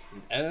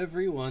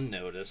 Everyone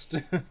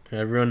noticed.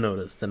 Everyone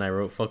noticed, and I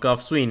wrote "fuck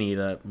off Sweeney."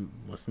 That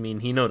must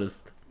mean he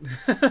noticed.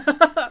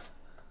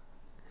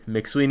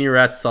 McSweeney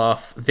rats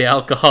off the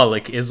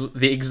alcoholic is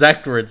the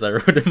exact words I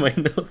wrote in my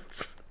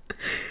notes.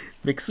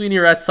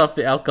 McSweeney rats off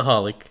the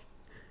alcoholic.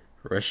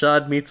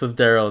 Rashad meets with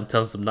Daryl and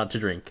tells him not to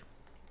drink.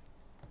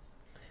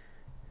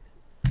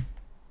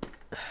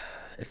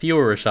 If you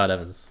were Rashad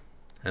Evans,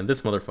 and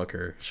this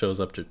motherfucker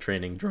shows up to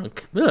training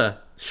drunk,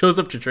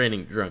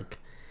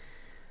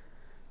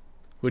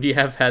 would you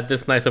have had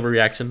this nice of a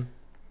reaction?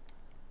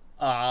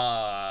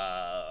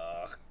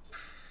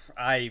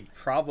 I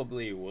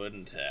probably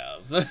wouldn't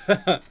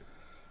have.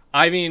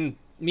 I mean,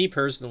 me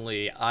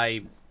personally,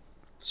 I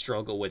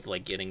struggle with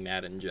like getting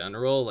mad in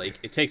general. Like,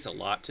 it takes a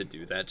lot to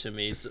do that to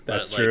me.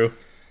 That's true.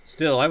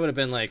 Still, I would have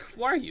been like,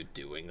 "Why are you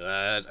doing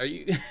that? Are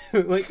you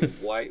like,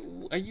 why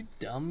are you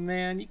dumb,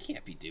 man? You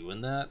can't be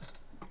doing that."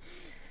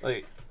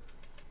 Like,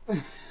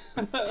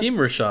 Team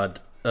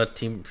Rashad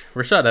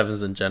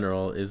Evans in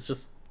general is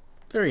just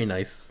very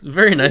nice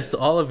to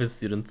all of his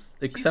students,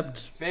 except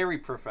he's very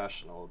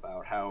professional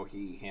about how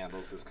he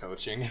handles his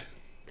coaching.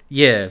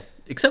 Yeah,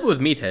 except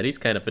with Meathead. He's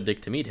kind of a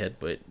dick to Meathead,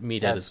 but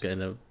Meathead is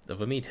kind of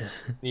a meathead.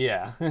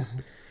 Yeah,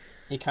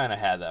 he kind of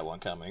had that one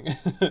coming.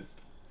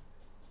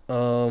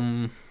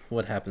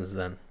 What happens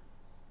then?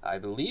 I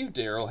believe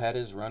Daryl had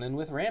his run-in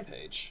with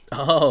Rampage.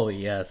 Oh,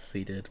 yes,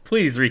 he did.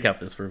 Please recap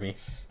this for me.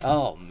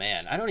 Oh,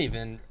 man. I don't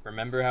even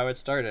remember how it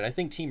started. I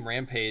think Team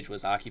Rampage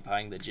was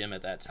occupying the gym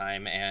at that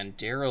time, and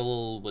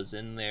Daryl was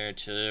in there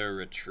to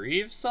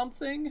retrieve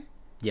something?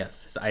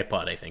 Yes, his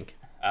iPod, I think.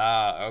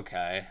 Ah,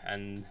 okay.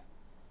 And,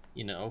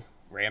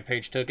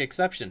 Rampage took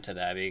exception to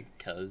that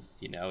because,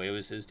 it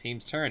was his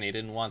team's turn. He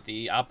didn't want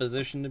the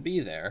opposition to be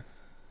there.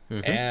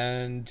 Mm-hmm.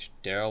 And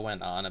Daryl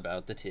went on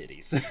about the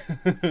titties.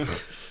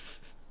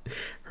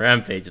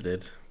 Rampage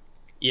did.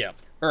 Yep.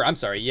 Or, I'm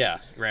sorry, yeah,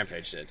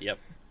 Rampage did, yep.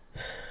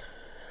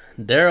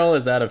 Daryl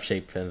is out of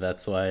shape, and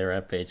that's why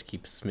Rampage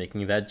keeps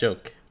making that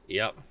joke.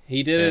 Yep.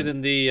 He did it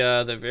in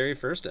the very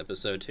first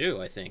episode, too,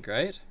 I think,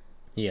 right?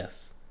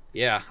 Yes.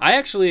 Yeah. I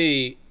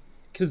actually...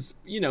 Because,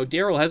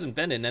 Daryl hasn't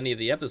been in any of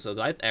the episodes.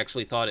 I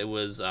actually thought it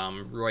was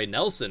Roy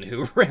Nelson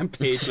who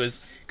Rampage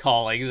was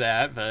calling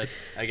that, but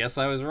I guess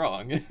I was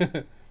wrong.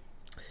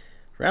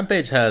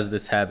 Rampage has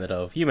this habit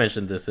of, you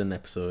mentioned this in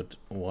episode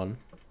 1,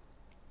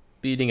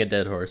 beating a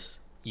dead horse.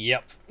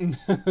 Yep.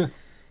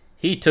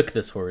 He took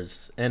this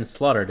horse and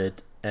slaughtered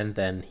it, and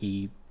then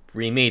he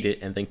remade it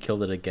and then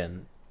killed it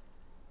again.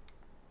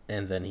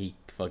 And then he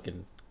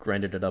fucking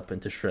grinded it up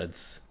into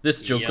shreds.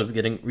 This joke was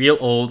getting real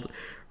old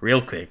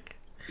real quick.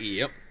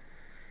 Yep.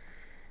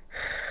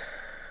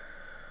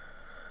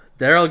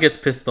 Daryl gets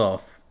pissed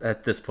off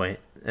at this point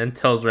and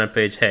tells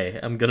Rampage, hey,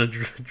 I'm gonna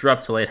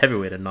drop to light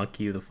heavyweight and knock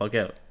you the fuck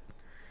out.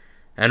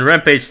 And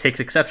Rampage takes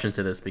exception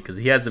to this because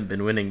he hasn't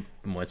been winning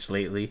much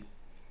lately.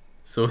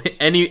 So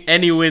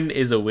any win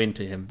is a win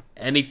to him.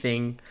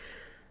 Anything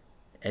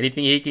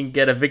he can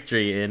get a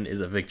victory in is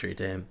a victory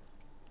to him.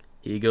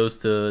 He goes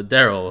to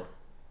Daryl,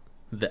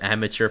 the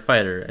amateur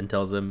fighter, and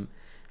tells him,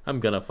 I'm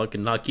gonna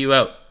fucking knock you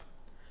out.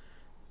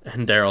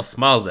 And Daryl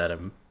smiles at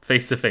him,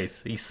 face to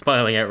face. He's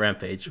smiling at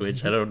Rampage,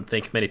 which I don't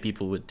think many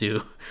people would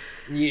do.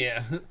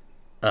 Yeah.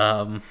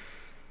 Daryl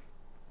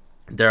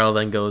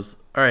then goes,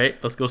 alright,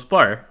 let's go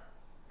spar.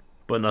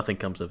 But nothing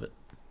comes of it.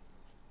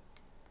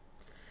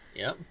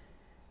 Yep.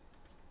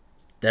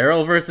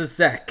 Daryl versus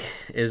Zach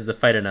is the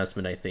fight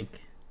announcement, I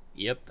think.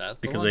 Yep,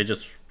 that's the because one. I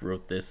just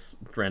wrote this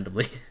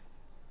randomly.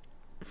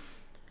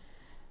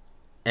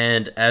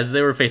 And as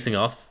they were facing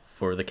off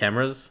for the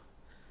cameras,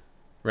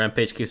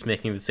 Rampage keeps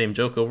making the same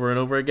joke over and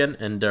over again,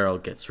 and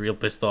Daryl gets real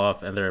pissed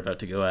off, and they're about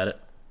to go at it.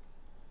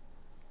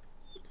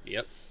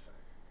 Yep.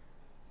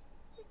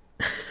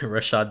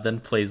 Rashad then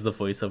plays the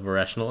voice of a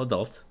rational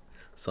adult,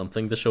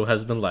 something the show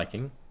has been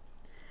lacking.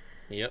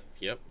 Yep.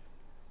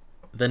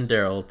 Then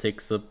Daryl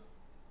takes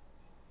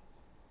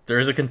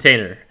there's a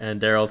container,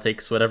 and Daryl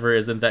takes whatever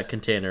is in that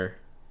container,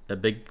 a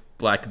big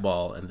black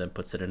ball, and then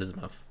puts it in his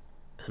mouth.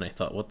 And I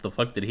thought, what the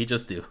fuck did he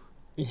just do?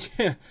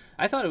 Yeah,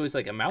 I thought it was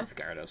like a mouth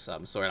guard of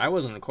some sort. I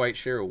wasn't quite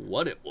sure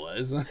what it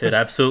was. It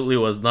absolutely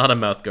was not a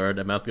mouth guard.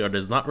 A mouth guard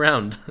is not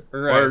round.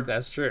 Right,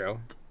 that's true.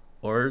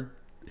 I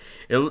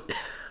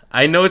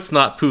know it's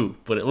not poo,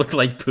 but it looked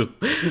like poo.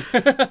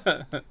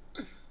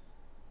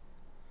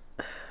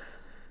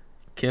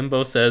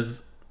 Kimbo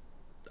says,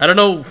 I don't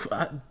know,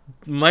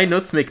 my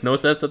notes make no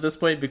sense at this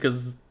point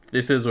because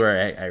this is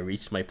where I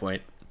reached my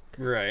point.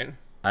 Right.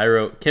 I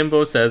wrote,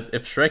 Kimbo says,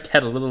 if Shrek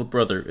had a little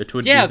brother, it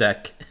would be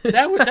Zach.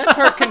 that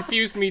part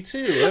confused me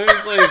too. I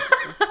was like,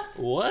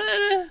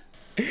 what?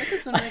 That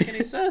doesn't make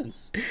any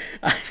sense.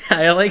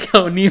 I like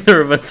how neither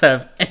of us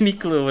have any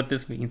clue what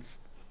this means.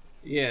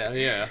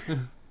 Yeah.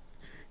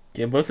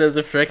 Kimbo says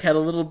if Shrek had a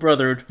little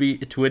brother,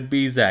 it would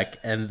be Zach,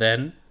 and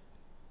then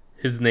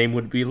his name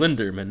would be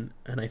Linderman.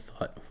 And I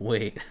thought,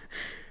 wait.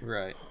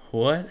 Right.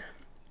 What?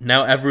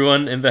 Now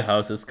everyone in the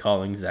house is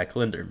calling Zach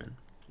Linderman.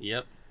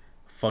 Yep.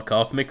 Fuck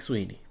off,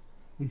 McSweeney.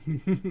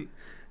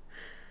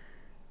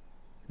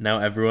 Now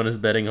everyone is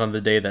betting on the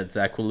day that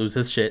Zach will lose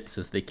his shit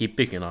since they keep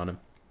picking on him.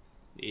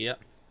 Yep.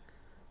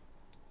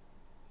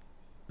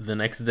 The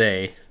next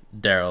day,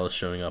 Daryl is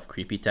showing off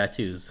creepy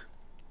tattoos.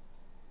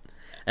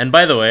 And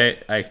by the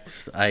way,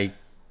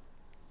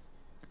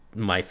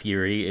 my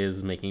theory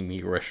is making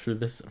me rush through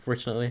this,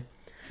 unfortunately.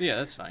 Yeah,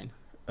 that's fine.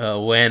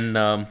 When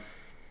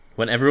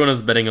everyone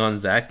was betting on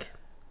Zach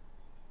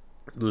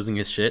losing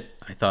his shit,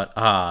 I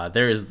thought,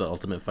 there is the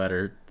Ultimate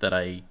Fighter that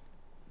I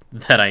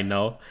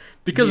know,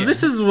 because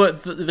this is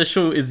what the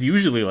show is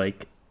usually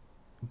like.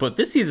 But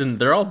this season,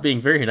 they're all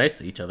being very nice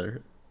to each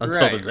other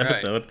until this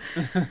episode.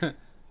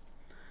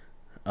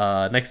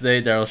 Next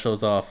day, Daryl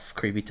shows off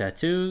creepy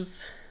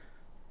tattoos.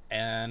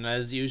 And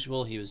as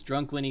usual, he was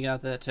drunk when he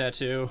got that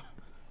tattoo.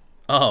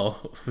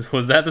 Oh,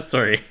 was that the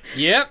story?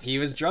 Yep, he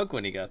was drunk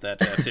when he got that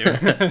tattoo.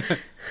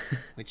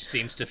 Which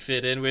seems to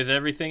fit in with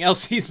everything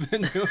else he's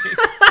been doing.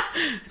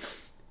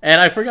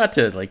 And I forgot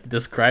to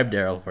describe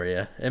Daryl for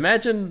you.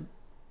 Imagine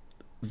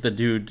the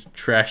dude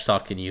trash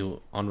talking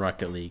you on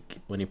Rocket League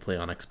when you play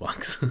on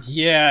Xbox.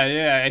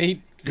 Yeah,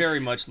 he very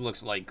much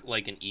looks like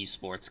an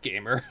esports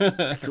gamer.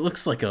 He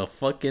looks like a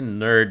fucking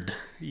nerd.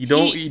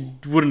 You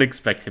wouldn't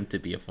expect him to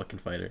be a fucking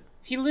fighter.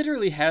 He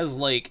literally has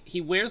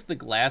he wears the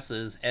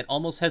glasses and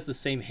almost has the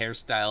same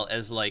hairstyle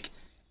as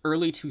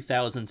early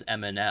 2000s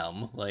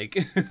Eminem.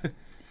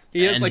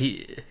 He has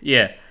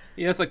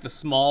he has the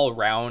small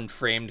round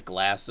framed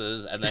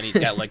glasses, and then he's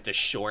got the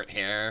short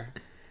hair.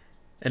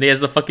 And he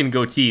has the fucking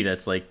goatee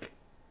that's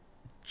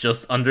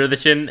just under the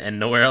chin and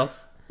nowhere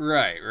else.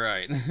 Right.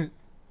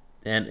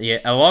 And yeah,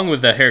 along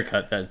with the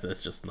haircut,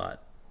 that's just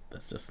not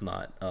That's just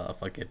not a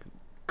fucking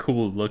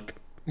cool look.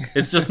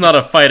 It's just not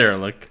a fighter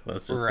look.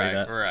 Let's just say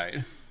that. Right.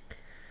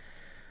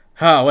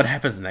 What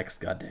happens next?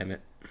 God damn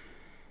it.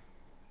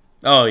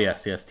 Oh,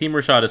 yes. Team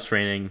Rashad is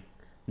training.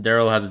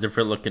 Daryl has a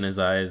different look in his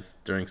eyes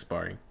during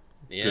sparring.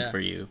 Yeah. Good for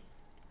you.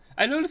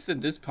 I noticed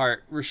in this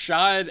part,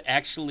 Rashad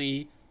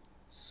actually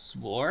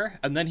swore,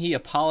 and then he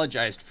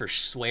apologized for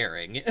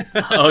swearing.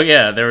 Oh,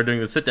 yeah. They were doing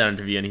the sit-down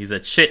interview, and he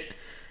said shit.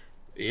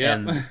 Yeah.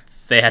 And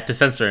they had to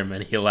censor him,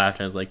 and he laughed,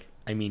 and I was like,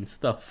 I mean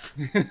stuff.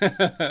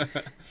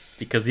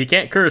 Because he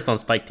can't curse on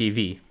Spike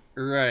TV.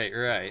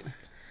 Right.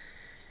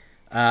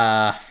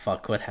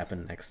 Fuck, what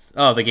happened next?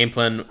 Oh, the game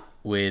plan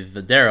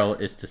with Daryl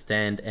is to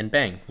stand and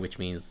bang, which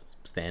means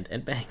stand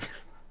and bang.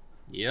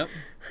 Yep.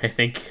 I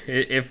think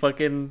it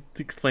fucking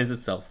explains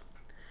itself.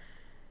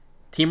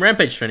 Team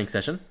Rampage training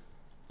session.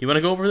 You want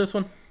to go over this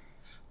one?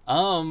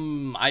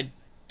 I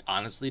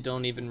honestly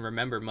don't even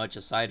remember much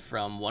aside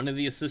from one of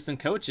the assistant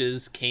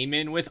coaches came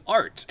in with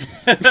art.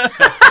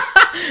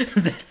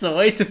 That's a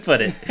way to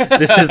put it.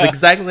 This is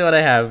exactly what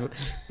I have.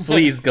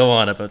 Please go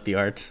on about the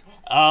art.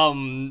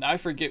 I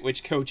forget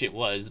which coach it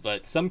was,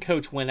 but some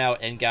coach went out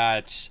and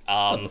got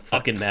a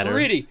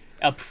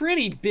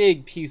pretty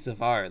big piece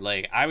of art.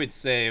 Like, I would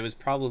say it was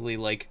probably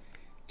like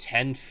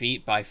 10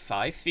 feet by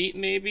 5 feet,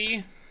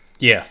 maybe.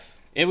 Yes.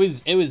 It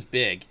was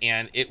big,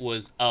 and it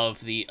was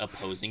of the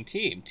opposing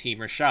team, Team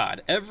Rashad.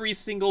 Every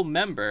single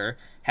member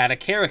had a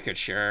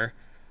caricature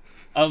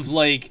of,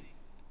 like,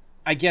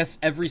 I guess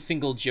every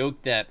single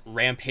joke that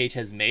Rampage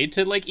has made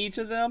to, like, each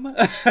of them.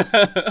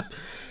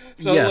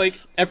 So, yes. like,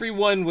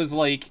 everyone was,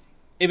 like,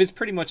 it was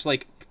pretty much,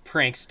 like,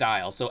 prank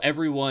style. So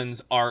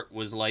everyone's art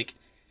was, like,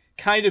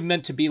 kind of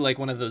meant to be, like,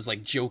 one of those,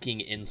 like, joking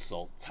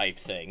insult type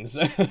things.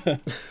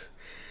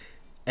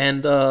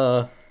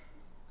 And,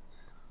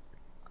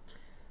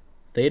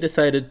 they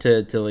decided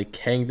to like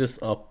hang this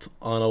up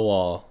on a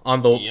wall,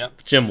 on the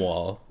gym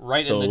wall.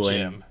 Right in the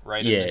gym.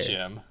 In the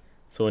gym.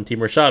 So when Team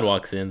Rashad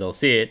walks in, they'll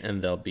see it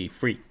and they'll be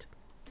freaked.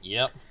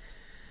 Yep.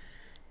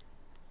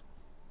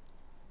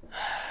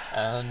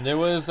 And it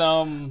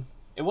wasn't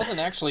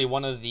actually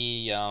one of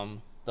the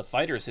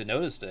fighters who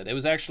noticed it. It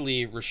was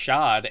actually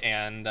Rashad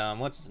and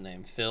what's his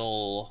name?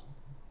 Phil.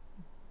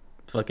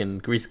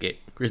 Fucking Greasegate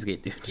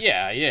dude.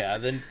 Yeah,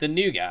 the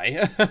new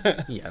guy.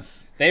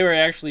 Yes. They were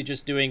actually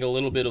just doing a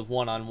little bit of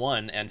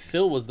one-on-one, and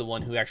Phil was the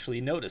one who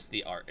actually noticed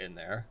the art in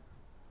there.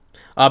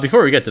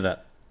 Before we get to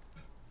that.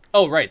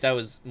 Oh, right, that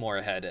was more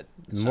ahead.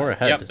 More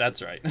ahead. Yep,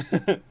 that's right.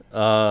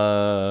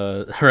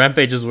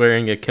 Rampage is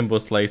wearing a Kimbo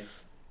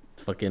Slice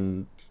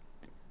fucking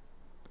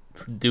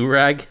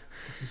do-rag.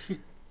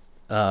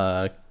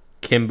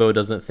 Kimbo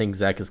doesn't think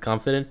Zach is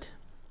confident.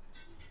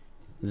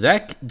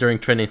 Zach, during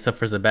training,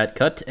 suffers a bad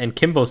cut, and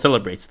Kimbo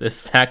celebrates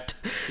this fact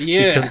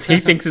because he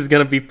thinks he's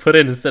going to be put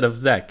in instead of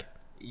Zach.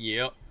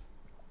 Yep.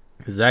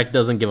 Zach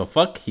doesn't give a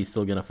fuck. He's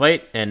still going to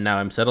fight, and now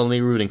I'm suddenly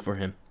rooting for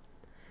him.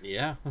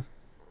 Yeah.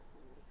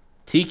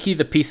 Tiki,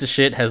 the piece of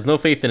shit, has no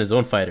faith in his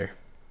own fighter.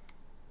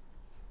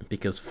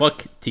 Because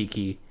fuck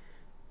Tiki.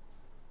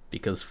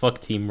 Because fuck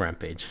Team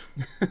Rampage.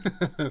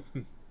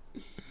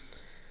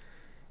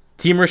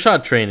 Team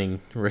Rashad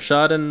training.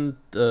 Rashad and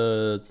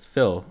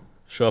Phil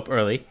show up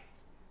early.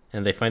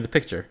 And they find the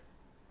picture.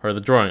 Or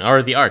the drawing.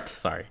 Or the art,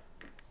 sorry.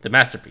 The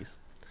masterpiece.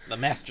 The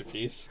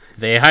masterpiece.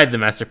 They hide the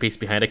masterpiece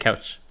behind a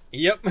couch.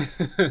 Yep.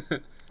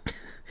 Team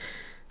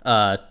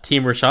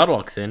Rashad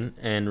walks in,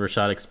 and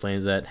Rashad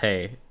explains that,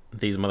 hey,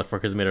 these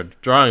motherfuckers made a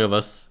drawing of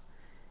us.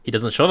 He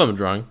doesn't show them a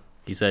drawing.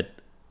 He said,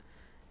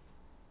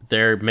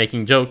 they're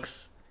making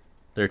jokes.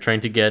 They're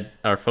trying to get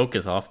our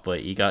focus off,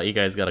 but you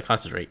guys got to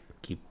concentrate.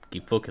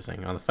 Keep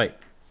focusing on the fight.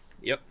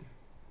 Yep.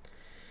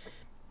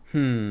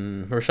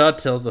 Rashad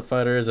tells the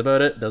fighters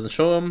about it, doesn't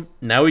show them.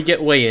 Now we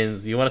get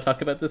weigh-ins. You want to talk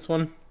about this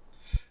one?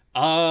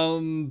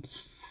 I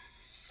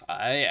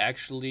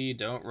actually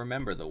don't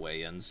remember the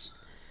weigh-ins.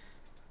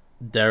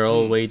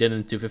 Daryl weighed in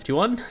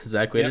 251.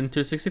 Zach weighed in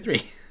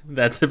 263.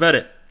 That's about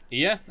it.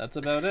 Yeah, that's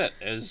about it.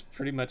 It was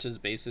pretty much as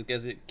basic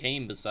as it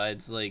came,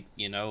 besides, like,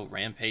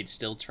 Rampage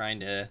still trying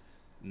to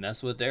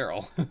mess with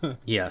Daryl.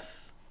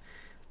 Yes.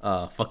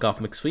 Fuck off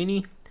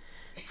McSweeney.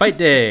 Fight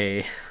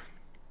day.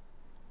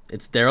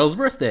 It's Daryl's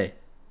birthday.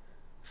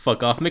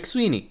 Fuck off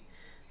McSweeney.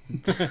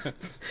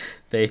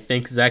 They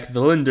think Zach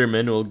the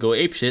Linderman will go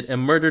apeshit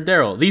and murder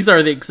Daryl. These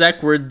are the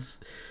exact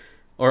words,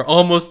 or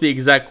almost the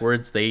exact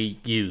words they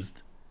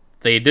used.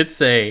 They did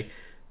say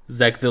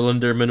Zach the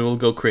Linderman will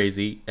go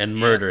crazy and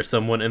murder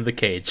someone in the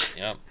cage.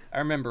 Yep. I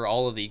remember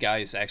all of the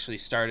guys actually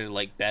started,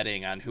 like,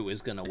 betting on who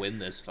was going to win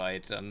this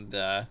fight. And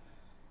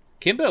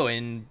Kimbo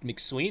and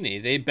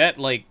McSweeney, they bet,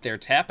 like, their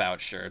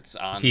tap-out shirts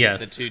on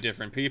the two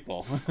different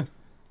people.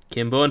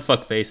 Kimbo and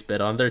Fuckface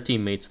bet on their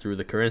teammates through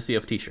the currency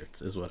of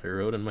t-shirts, is what I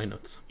wrote in my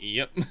notes.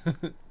 Yep.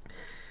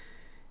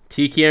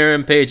 Tiki and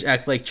Rampage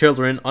act like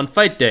children on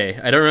fight day.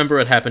 I don't remember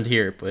what happened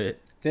here, but...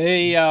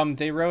 They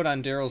wrote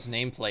on Daryl's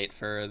nameplate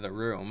for the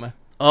room.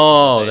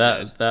 Oh,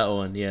 that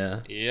one, yeah.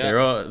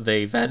 Yeah.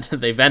 They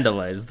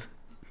vandalized.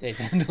 They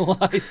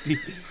vandalized.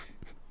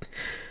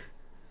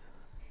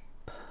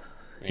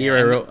 Here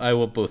I wrote, I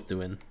will both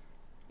do in.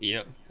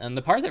 Yep. And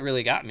the part that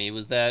really got me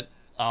was that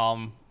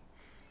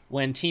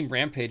when Team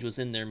Rampage was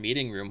in their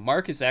meeting room,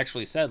 Marcus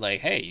actually said,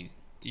 like, hey,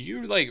 did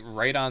you, like,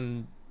 write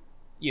on,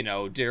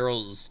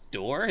 Daryl's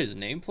door, his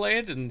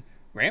nameplate? And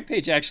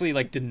Rampage actually,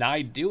 like,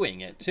 denied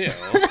doing it, too.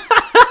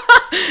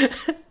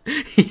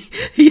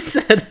 he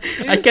said,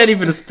 I can't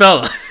even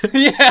spell.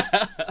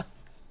 Yeah.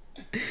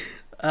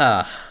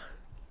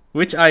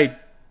 Which I,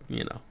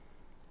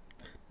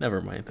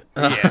 never mind.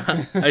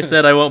 Yeah. I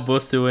said I want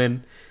both to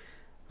win.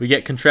 We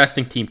get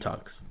contrasting team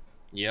talks.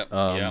 Yep.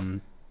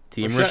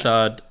 Team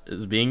Rashad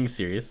is being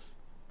serious.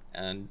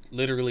 And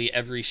literally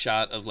every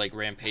shot of, like,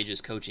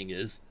 Rampage's coaching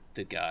is,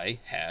 the guy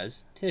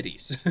has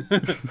titties.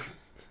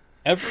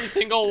 Every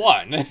single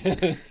one.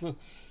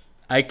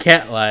 I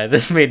can't lie,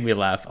 this made me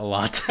laugh a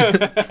lot.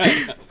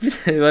 But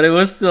it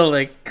was still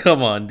like,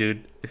 come on,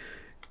 dude.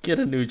 Get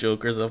a new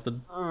joke or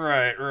something.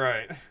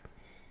 Right.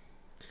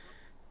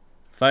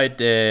 Fight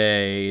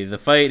day. The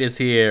fight is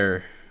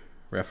here.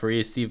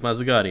 Referee Steve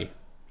Mazzagatti.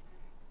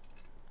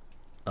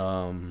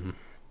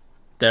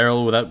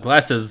 Daryl without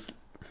glasses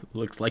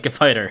looks like a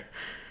fighter.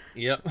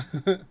 Yep.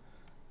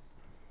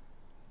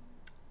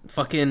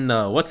 Fucking,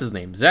 what's his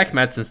name? Zach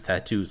Madsen's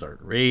tattoos are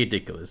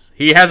ridiculous.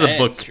 He has a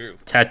book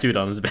tattooed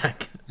on his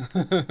back.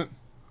 I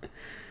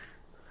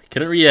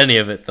couldn't read any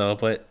of it, though,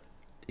 but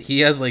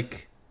he has,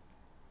 like,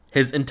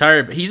 his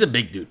entire... He's a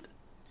big dude.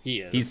 He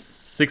is. He's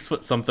 6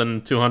 foot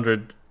something,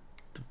 200...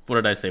 What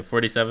did I say,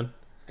 47?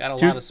 He's got a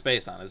lot of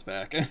space on his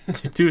back.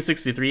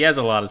 263. He has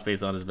a lot of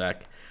space on his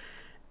back.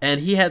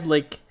 And he had,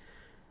 like,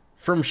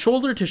 from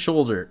shoulder to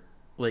shoulder,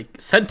 like,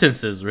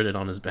 sentences written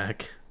on his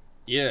back.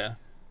 Yeah.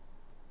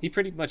 He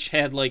pretty much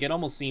had, like, it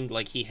almost seemed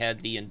like he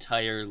had the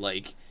entire,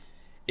 like,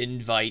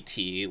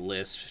 invitee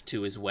list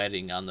to his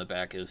wedding on the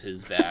back of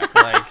his back.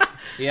 Like,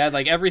 he had,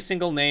 like, every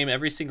single name,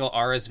 every single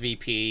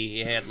RSVP. He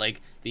had,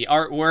 like, the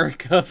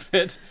artwork of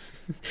it.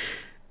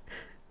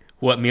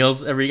 What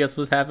meals every guest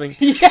was having?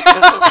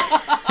 Yeah!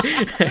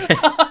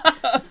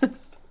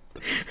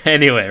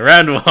 Anyway,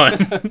 round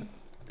 1.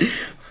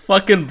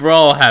 Fucking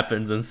brawl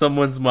happens and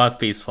someone's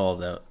mouthpiece falls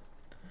out.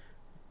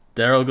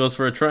 Daryl goes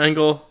for a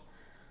triangle.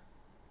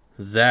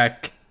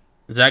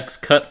 Zach's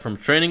cut from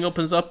training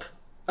opens up,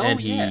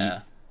 and he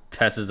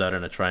passes out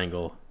in a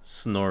triangle,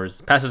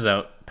 passes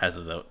out.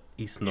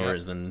 He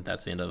snores, and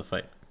that's the end of the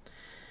fight.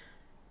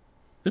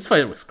 This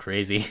fight was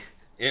crazy.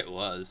 It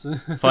was.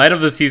 Fight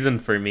of the season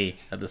for me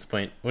at this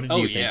point. What did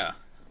you think? Yeah.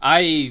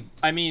 I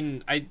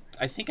mean, I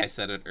think I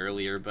said it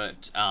earlier,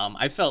 but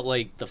I felt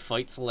like the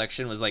fight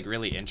selection was, like,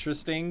 really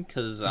interesting,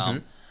 because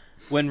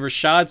when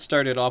Rashad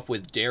started off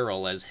with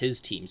Daryl as his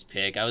team's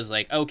pick, I was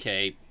like,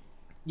 okay,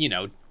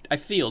 I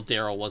feel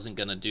Daryl wasn't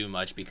going to do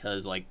much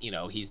because, like,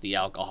 he's the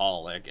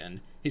alcoholic and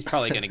he's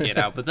probably going to get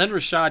out. But then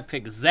Rashad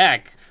picked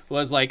Zach, who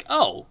was like,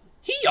 oh,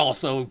 he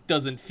also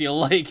doesn't feel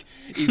like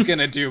he's going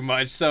to do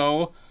much.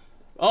 So,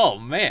 oh,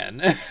 man.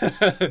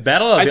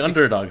 Battle of the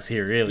underdogs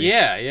here, really.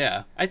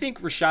 Yeah. I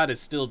think Rashad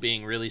is still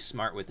being really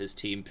smart with his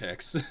team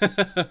picks.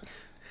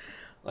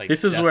 Like,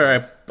 this is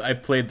where I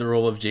played the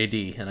role of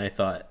JD, and I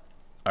thought,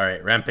 all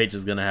right, Rampage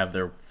is going to have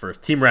their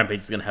first... Team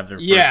Rampage is going to have their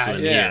first win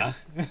here.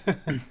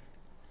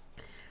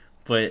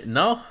 But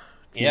no,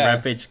 Team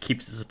Rampage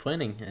keeps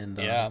disappointing. And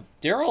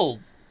Daryl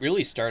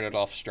really started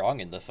off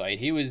strong in the fight.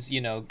 He was,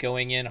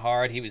 going in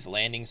hard. He was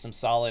landing some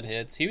solid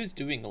hits. He was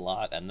doing a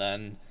lot. And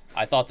then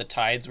I thought the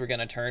tides were going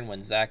to turn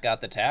when Zach got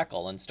the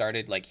tackle and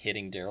started, like,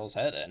 hitting Daryl's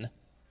head in.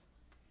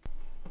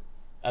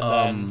 And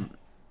then...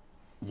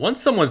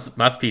 Once someone's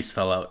mouthpiece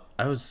fell out,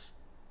 I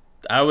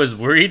was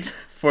worried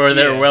for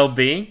their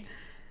well-being.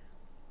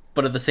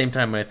 But at the same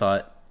time, I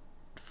thought,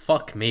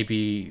 fuck,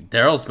 maybe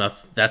that's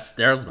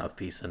Daryl's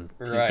mouthpiece, and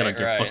he's gonna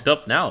get fucked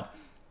up now.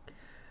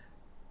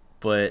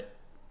 But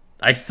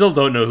I still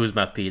don't know whose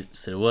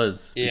mouthpiece it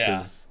was,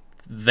 because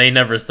they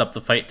never stopped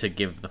the fight to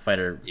give the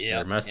fighter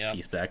their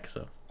mouthpiece back.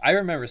 So I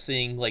remember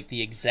seeing, like,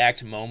 the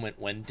exact moment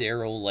when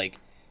Daryl, like,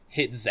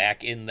 hit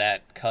Zach in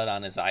that cut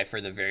on his eye for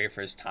the very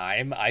first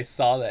time. I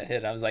saw that hit,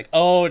 and I was like,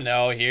 oh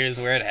no, here's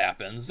where it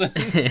happens.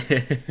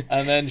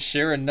 And then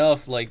sure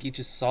enough, like, you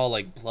just saw,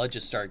 like, blood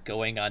just start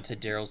going onto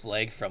Daryl's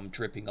leg from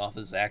dripping off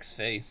of Zach's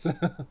face.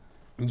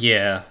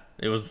 Yeah,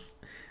 it was...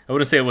 I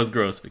wouldn't say it was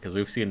gross, because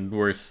we've seen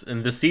worse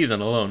in this season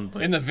alone.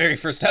 But... in the very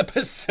first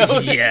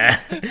episode.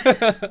 Yeah.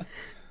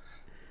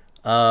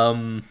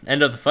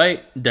 End of the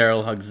fight,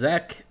 Daryl hugs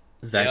Zach.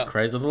 Zach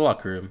cries in the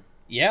locker room.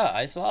 Yeah,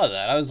 I saw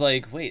that. I was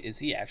like, wait, is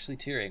he actually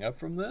tearing up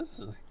from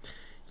this?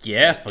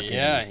 Yeah, fucking...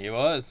 Yeah, he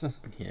was.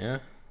 Yeah.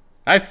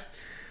 I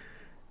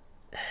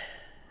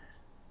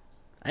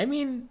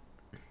mean,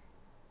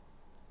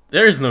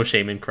 there is no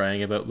shame in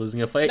crying about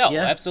losing a fight. No,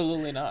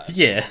 absolutely not.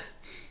 Yeah.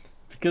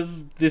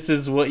 Because this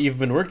is what you've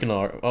been working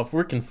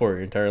for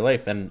your entire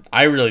life, and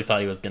I really thought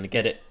he was going to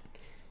get it.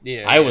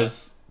 Yeah. I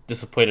was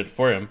disappointed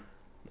for him.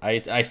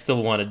 I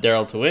still wanted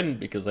Daryl to win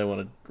because I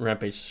wanted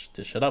Rampage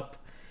to shut up.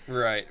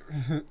 Right.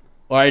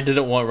 Or I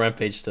didn't want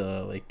Rampage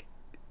to, like,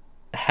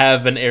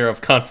 have an air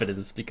of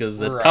confidence,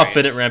 because a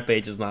confident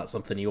Rampage is not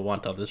something you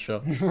want on this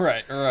show.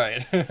 Right.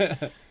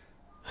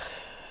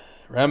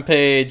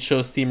 Rampage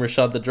shows Team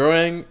Rashad the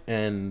drawing,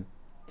 and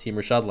Team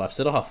Rashad laughs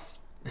it off.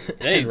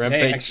 They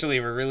actually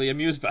were really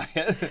amused by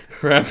it.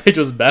 Rampage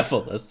was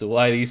baffled as to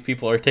why these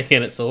people are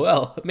taking it so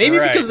well. Maybe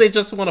because they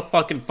just want to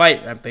fucking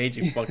fight, Rampage,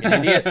 you fucking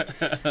idiot.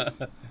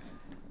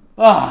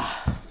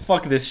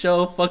 Fuck this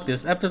show. Fuck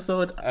this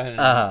episode.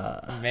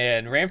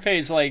 Man,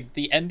 Rampage, like,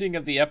 the ending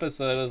of the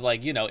episode was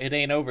like, it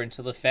ain't over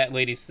until the fat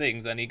lady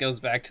sings, and he goes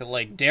back to,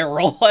 like,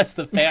 Daryl as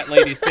the fat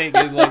lady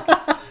singing, like...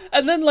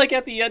 And then, like,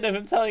 at the end of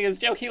him telling his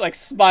joke, he, like,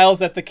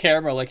 smiles at the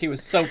camera like he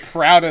was so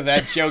proud of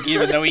that joke,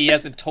 even though he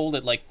hasn't told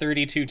it, like,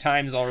 32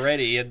 times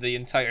already in the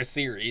entire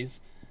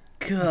series.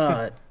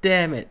 God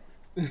damn it.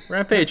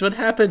 Rampage, what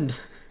happened?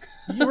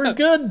 You were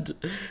good.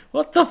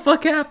 What the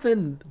fuck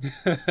happened?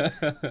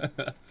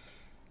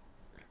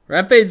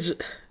 Rampage,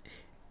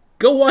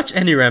 go watch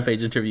any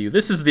Rampage interview.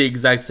 This is the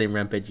exact same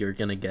Rampage you're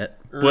gonna get,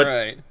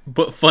 but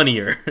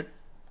funnier.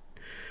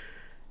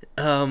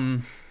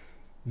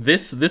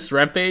 This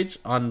Rampage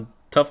on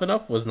Tough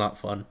Enough was not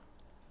fun.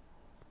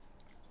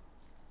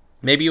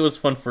 Maybe it was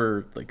fun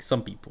for, like,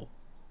 some people.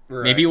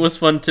 Right. Maybe it was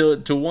fun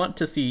to want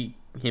to see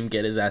him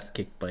get his ass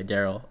kicked by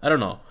Daryl. I don't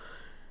know.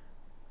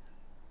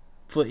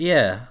 But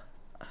yeah,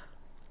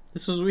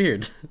 this was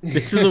weird.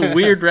 This is a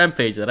weird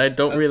Rampage that I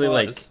don't really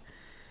like.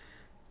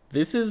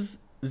 This is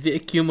the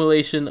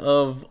accumulation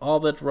of all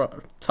the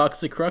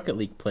toxic Rocket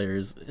League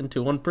players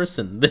into one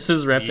person. This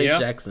is Rampage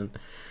Jackson.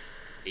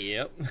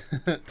 Yep.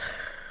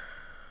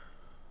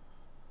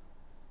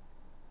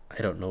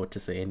 I don't know what to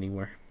say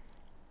anymore.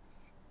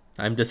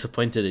 I'm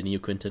disappointed in you,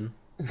 Quentin.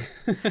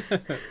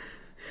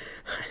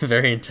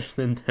 Very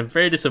interesting. I'm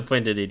very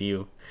disappointed in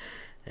you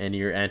and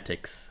your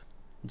antics.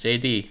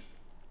 JD,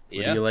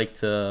 would you like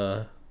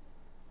to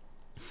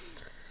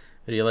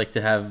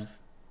have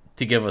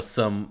to give us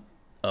some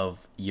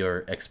of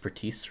your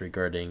expertise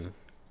regarding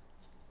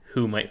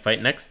who might fight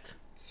next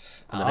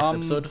in the next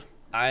episode?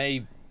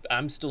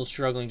 I'm still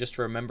struggling just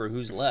to remember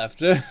who's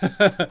left.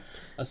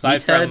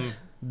 Aside from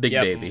Big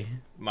Baby.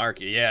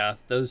 Marky,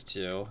 those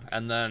two.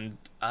 And then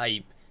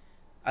I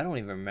don't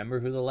even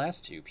remember who the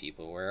last two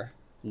people were.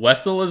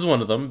 Wessel is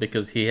one of them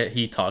because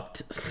he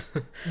talked.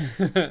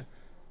 And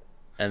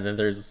then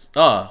there's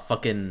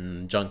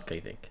fucking Junk, I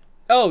think.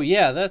 Oh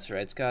yeah, that's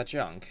right, Scott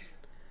Junk.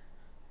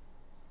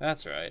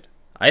 That's right.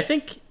 I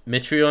think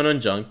Mitrione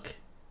and Junk.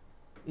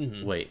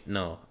 Mm-hmm. Wait,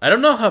 no. I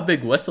don't know how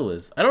big Wessel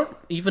is. I don't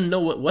even know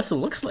what Wessel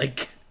looks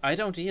like. I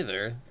don't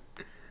either.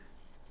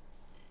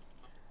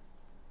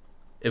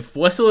 If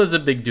Wessel is a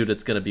big dude,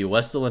 it's gonna be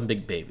Wessel and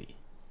Big Baby,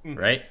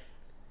 right?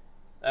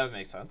 That would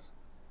make sense.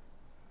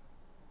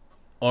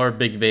 Or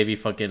Big Baby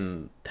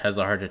fucking has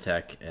a heart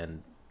attack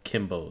and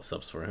Kimbo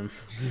subs for him.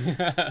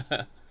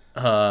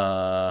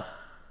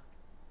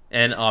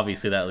 And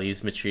obviously that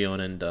leaves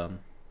Mitrione and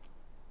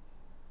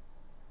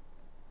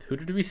who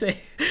did we say?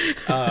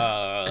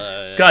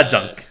 Scott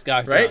Junk.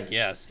 Scott right? Junk,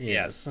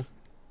 yes.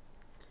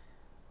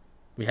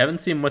 We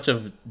haven't seen much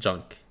of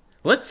Junk.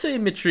 Let's say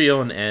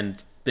Mitrione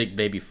and Big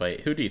Baby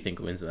fight. Who do you think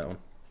wins that one?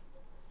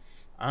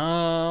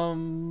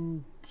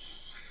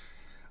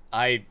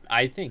 I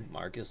think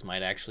Marcus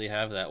might actually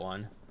have that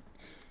one.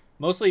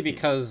 Mostly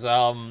because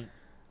I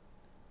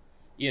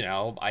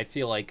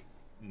feel like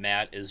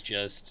Matt is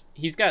just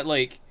he's got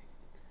like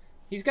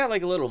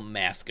a little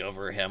mask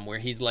over him where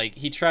he's like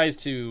he tries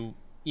to,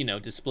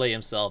 display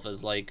himself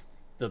as like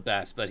the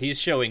best, but he's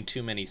showing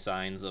too many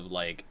signs of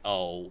like,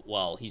 oh,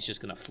 well, he's just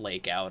going to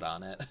flake out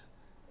on it.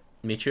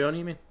 Mitrione,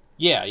 you mean?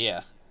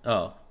 Yeah.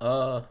 Oh,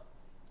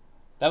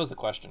 that was the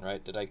question,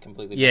 right? Did I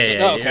completely miss it?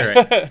 Oh, okay. You're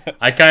right.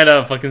 I kind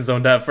of fucking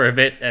zoned out for a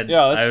bit, and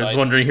I was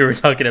wondering who we're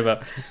talking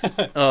about.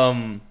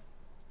 I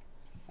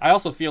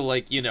also feel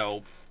like,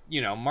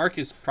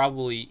 Marcus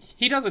probably...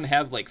 He doesn't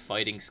have, like,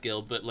 fighting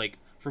skill, but, like,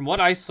 from what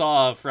I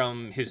saw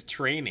from his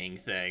training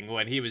thing,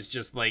 when he was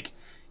just, like,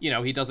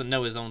 he doesn't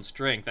know his own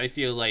strength, I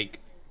feel like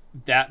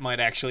that might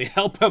actually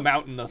help him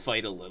out in the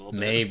fight a little bit.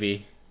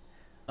 Maybe.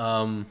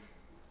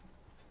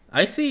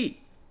 I see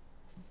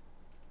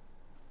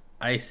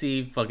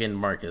fucking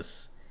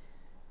Marcus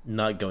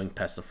not going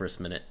past the first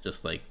minute,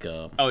 just like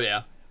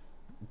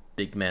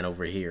big man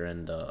over here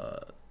and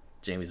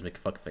Jamie's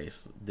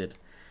McFuckface did.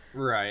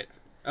 Right.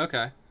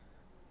 Okay.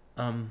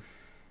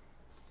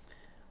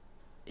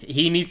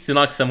 He needs to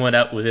knock someone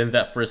out within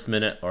that first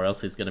minute, or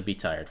else he's gonna be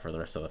tired for the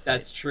rest of the fight.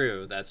 That's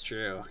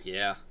true.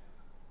 Yeah.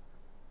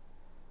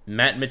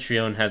 Matt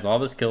Mitrione has all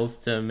the skills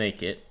to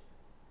make it.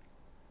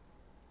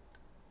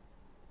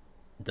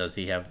 Does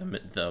he have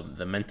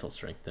the mental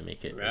strength to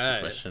make it? Right. Is the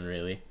question,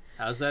 really.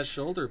 How's that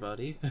shoulder,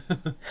 buddy?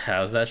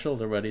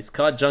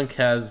 Scott Junk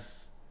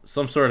has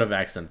some sort of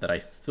accent that I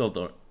still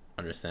don't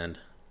understand.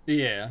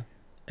 Yeah.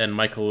 And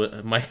Mike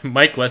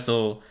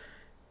Wessel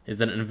is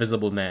an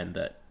invisible man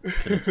that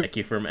can attack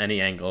you from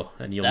any angle,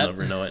 and you'll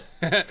never know it.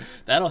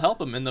 That'll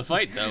help him in the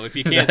fight, though, if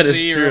you can't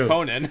see your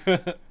opponent.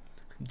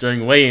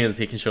 During weigh-ins,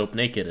 he can show up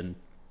naked and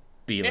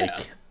be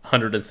like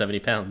 170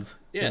 pounds.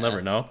 Yeah. You'll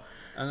never know.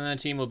 And then the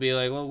team will be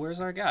like, well, where's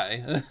our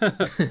guy?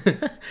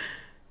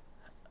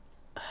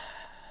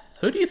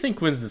 Who do you think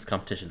wins this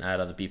competition out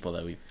of the people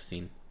that we've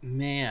seen?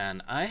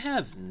 Man, I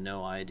have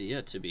no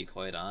idea, to be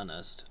quite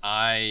honest.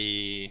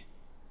 I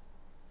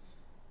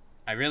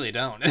really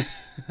don't.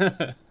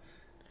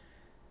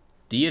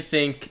 Do you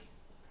think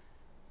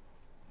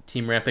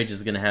Team Rampage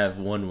is going to have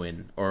one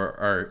win,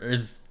 or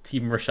is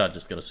Team Rashad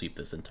just going to sweep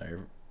this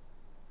entire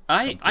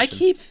I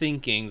keep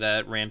thinking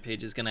that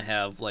Rampage is going to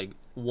have, like,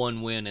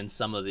 one win in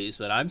some of these,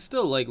 but I'm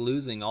still, like,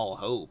 losing all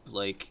hope.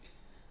 Like,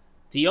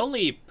 the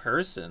only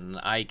person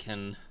I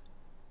can...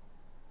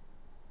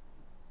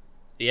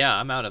 Yeah,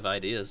 I'm out of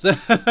ideas.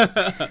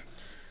 I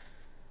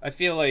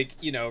feel like,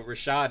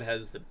 Rashad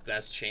has the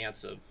best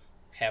chance of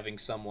having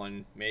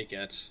someone make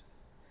it.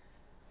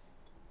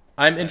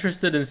 I'm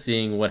interested in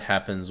seeing what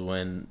happens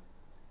when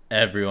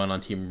everyone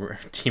on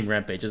Team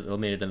Rampage is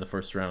eliminated in the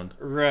first round.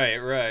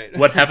 Right.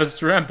 What happens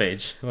to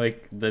Rampage?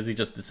 Like, does he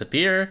just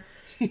disappear?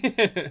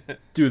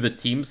 Do the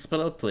teams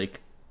split up?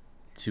 Like,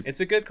 it's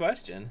a good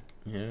question.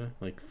 Yeah,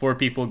 like 4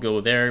 people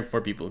go there,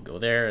 4 people go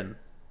there, and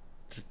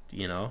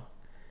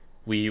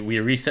we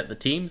reset the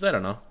teams. I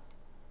don't know.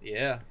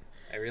 Yeah,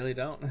 I really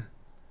don't.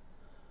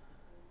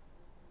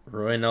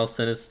 Roy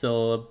Nelson is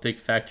still a big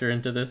factor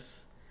into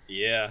this.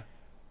 Yeah.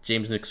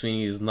 James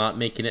McSweeney is not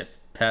making it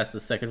past the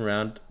second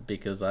round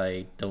because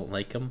I don't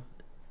like him,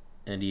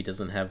 and he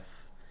doesn't have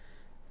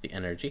the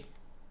energy.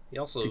 He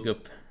also to go.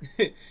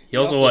 He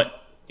also what?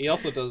 He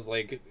also does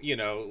like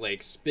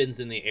spins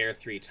in the air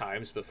 3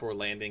 times before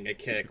landing a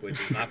kick, which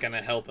is not going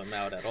to help him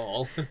out at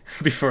all.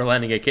 Before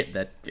landing a kick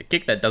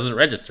that doesn't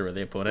register with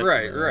the opponent.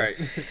 Right.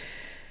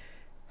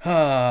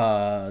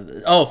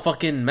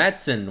 Fucking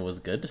Madsen was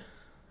good,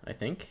 I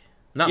think.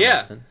 Not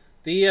yeah. Madsen.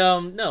 The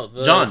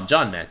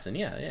John Madsen.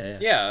 Yeah.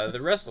 Yeah, the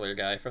wrestler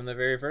guy from the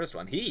very first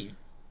one. He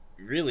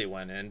really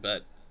went in,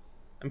 but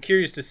I'm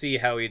curious to see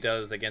how he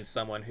does against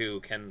someone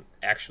who can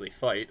actually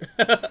fight.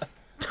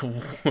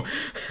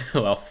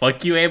 Well,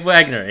 fuck you, Abe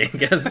Wagner, I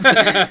guess.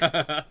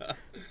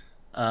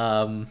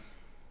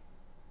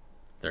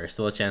 There's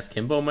still a chance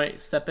Kimbo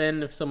might step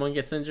in if someone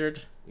gets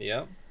injured.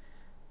 Yep.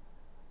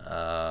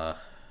 I'm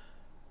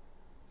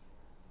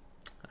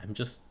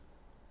just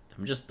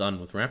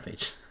done with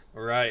Rampage.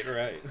 Right.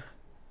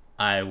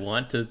 I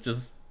want to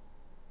just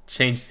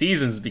change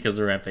seasons because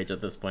of Rampage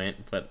at this point,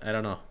 but I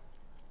don't know.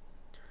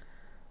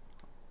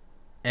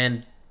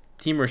 And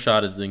Team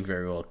Rashad is doing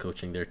very well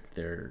coaching their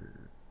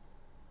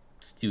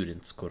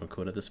students, quote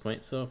unquote, at this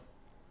point, so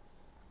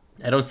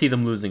I don't see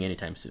them losing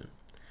anytime soon.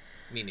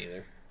 Me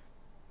neither.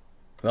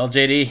 Well,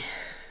 JD,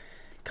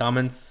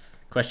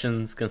 comments,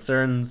 questions,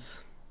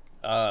 concerns?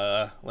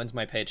 When's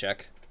my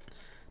paycheck?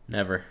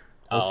 Never.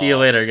 We'll see you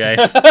later,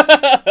 guys.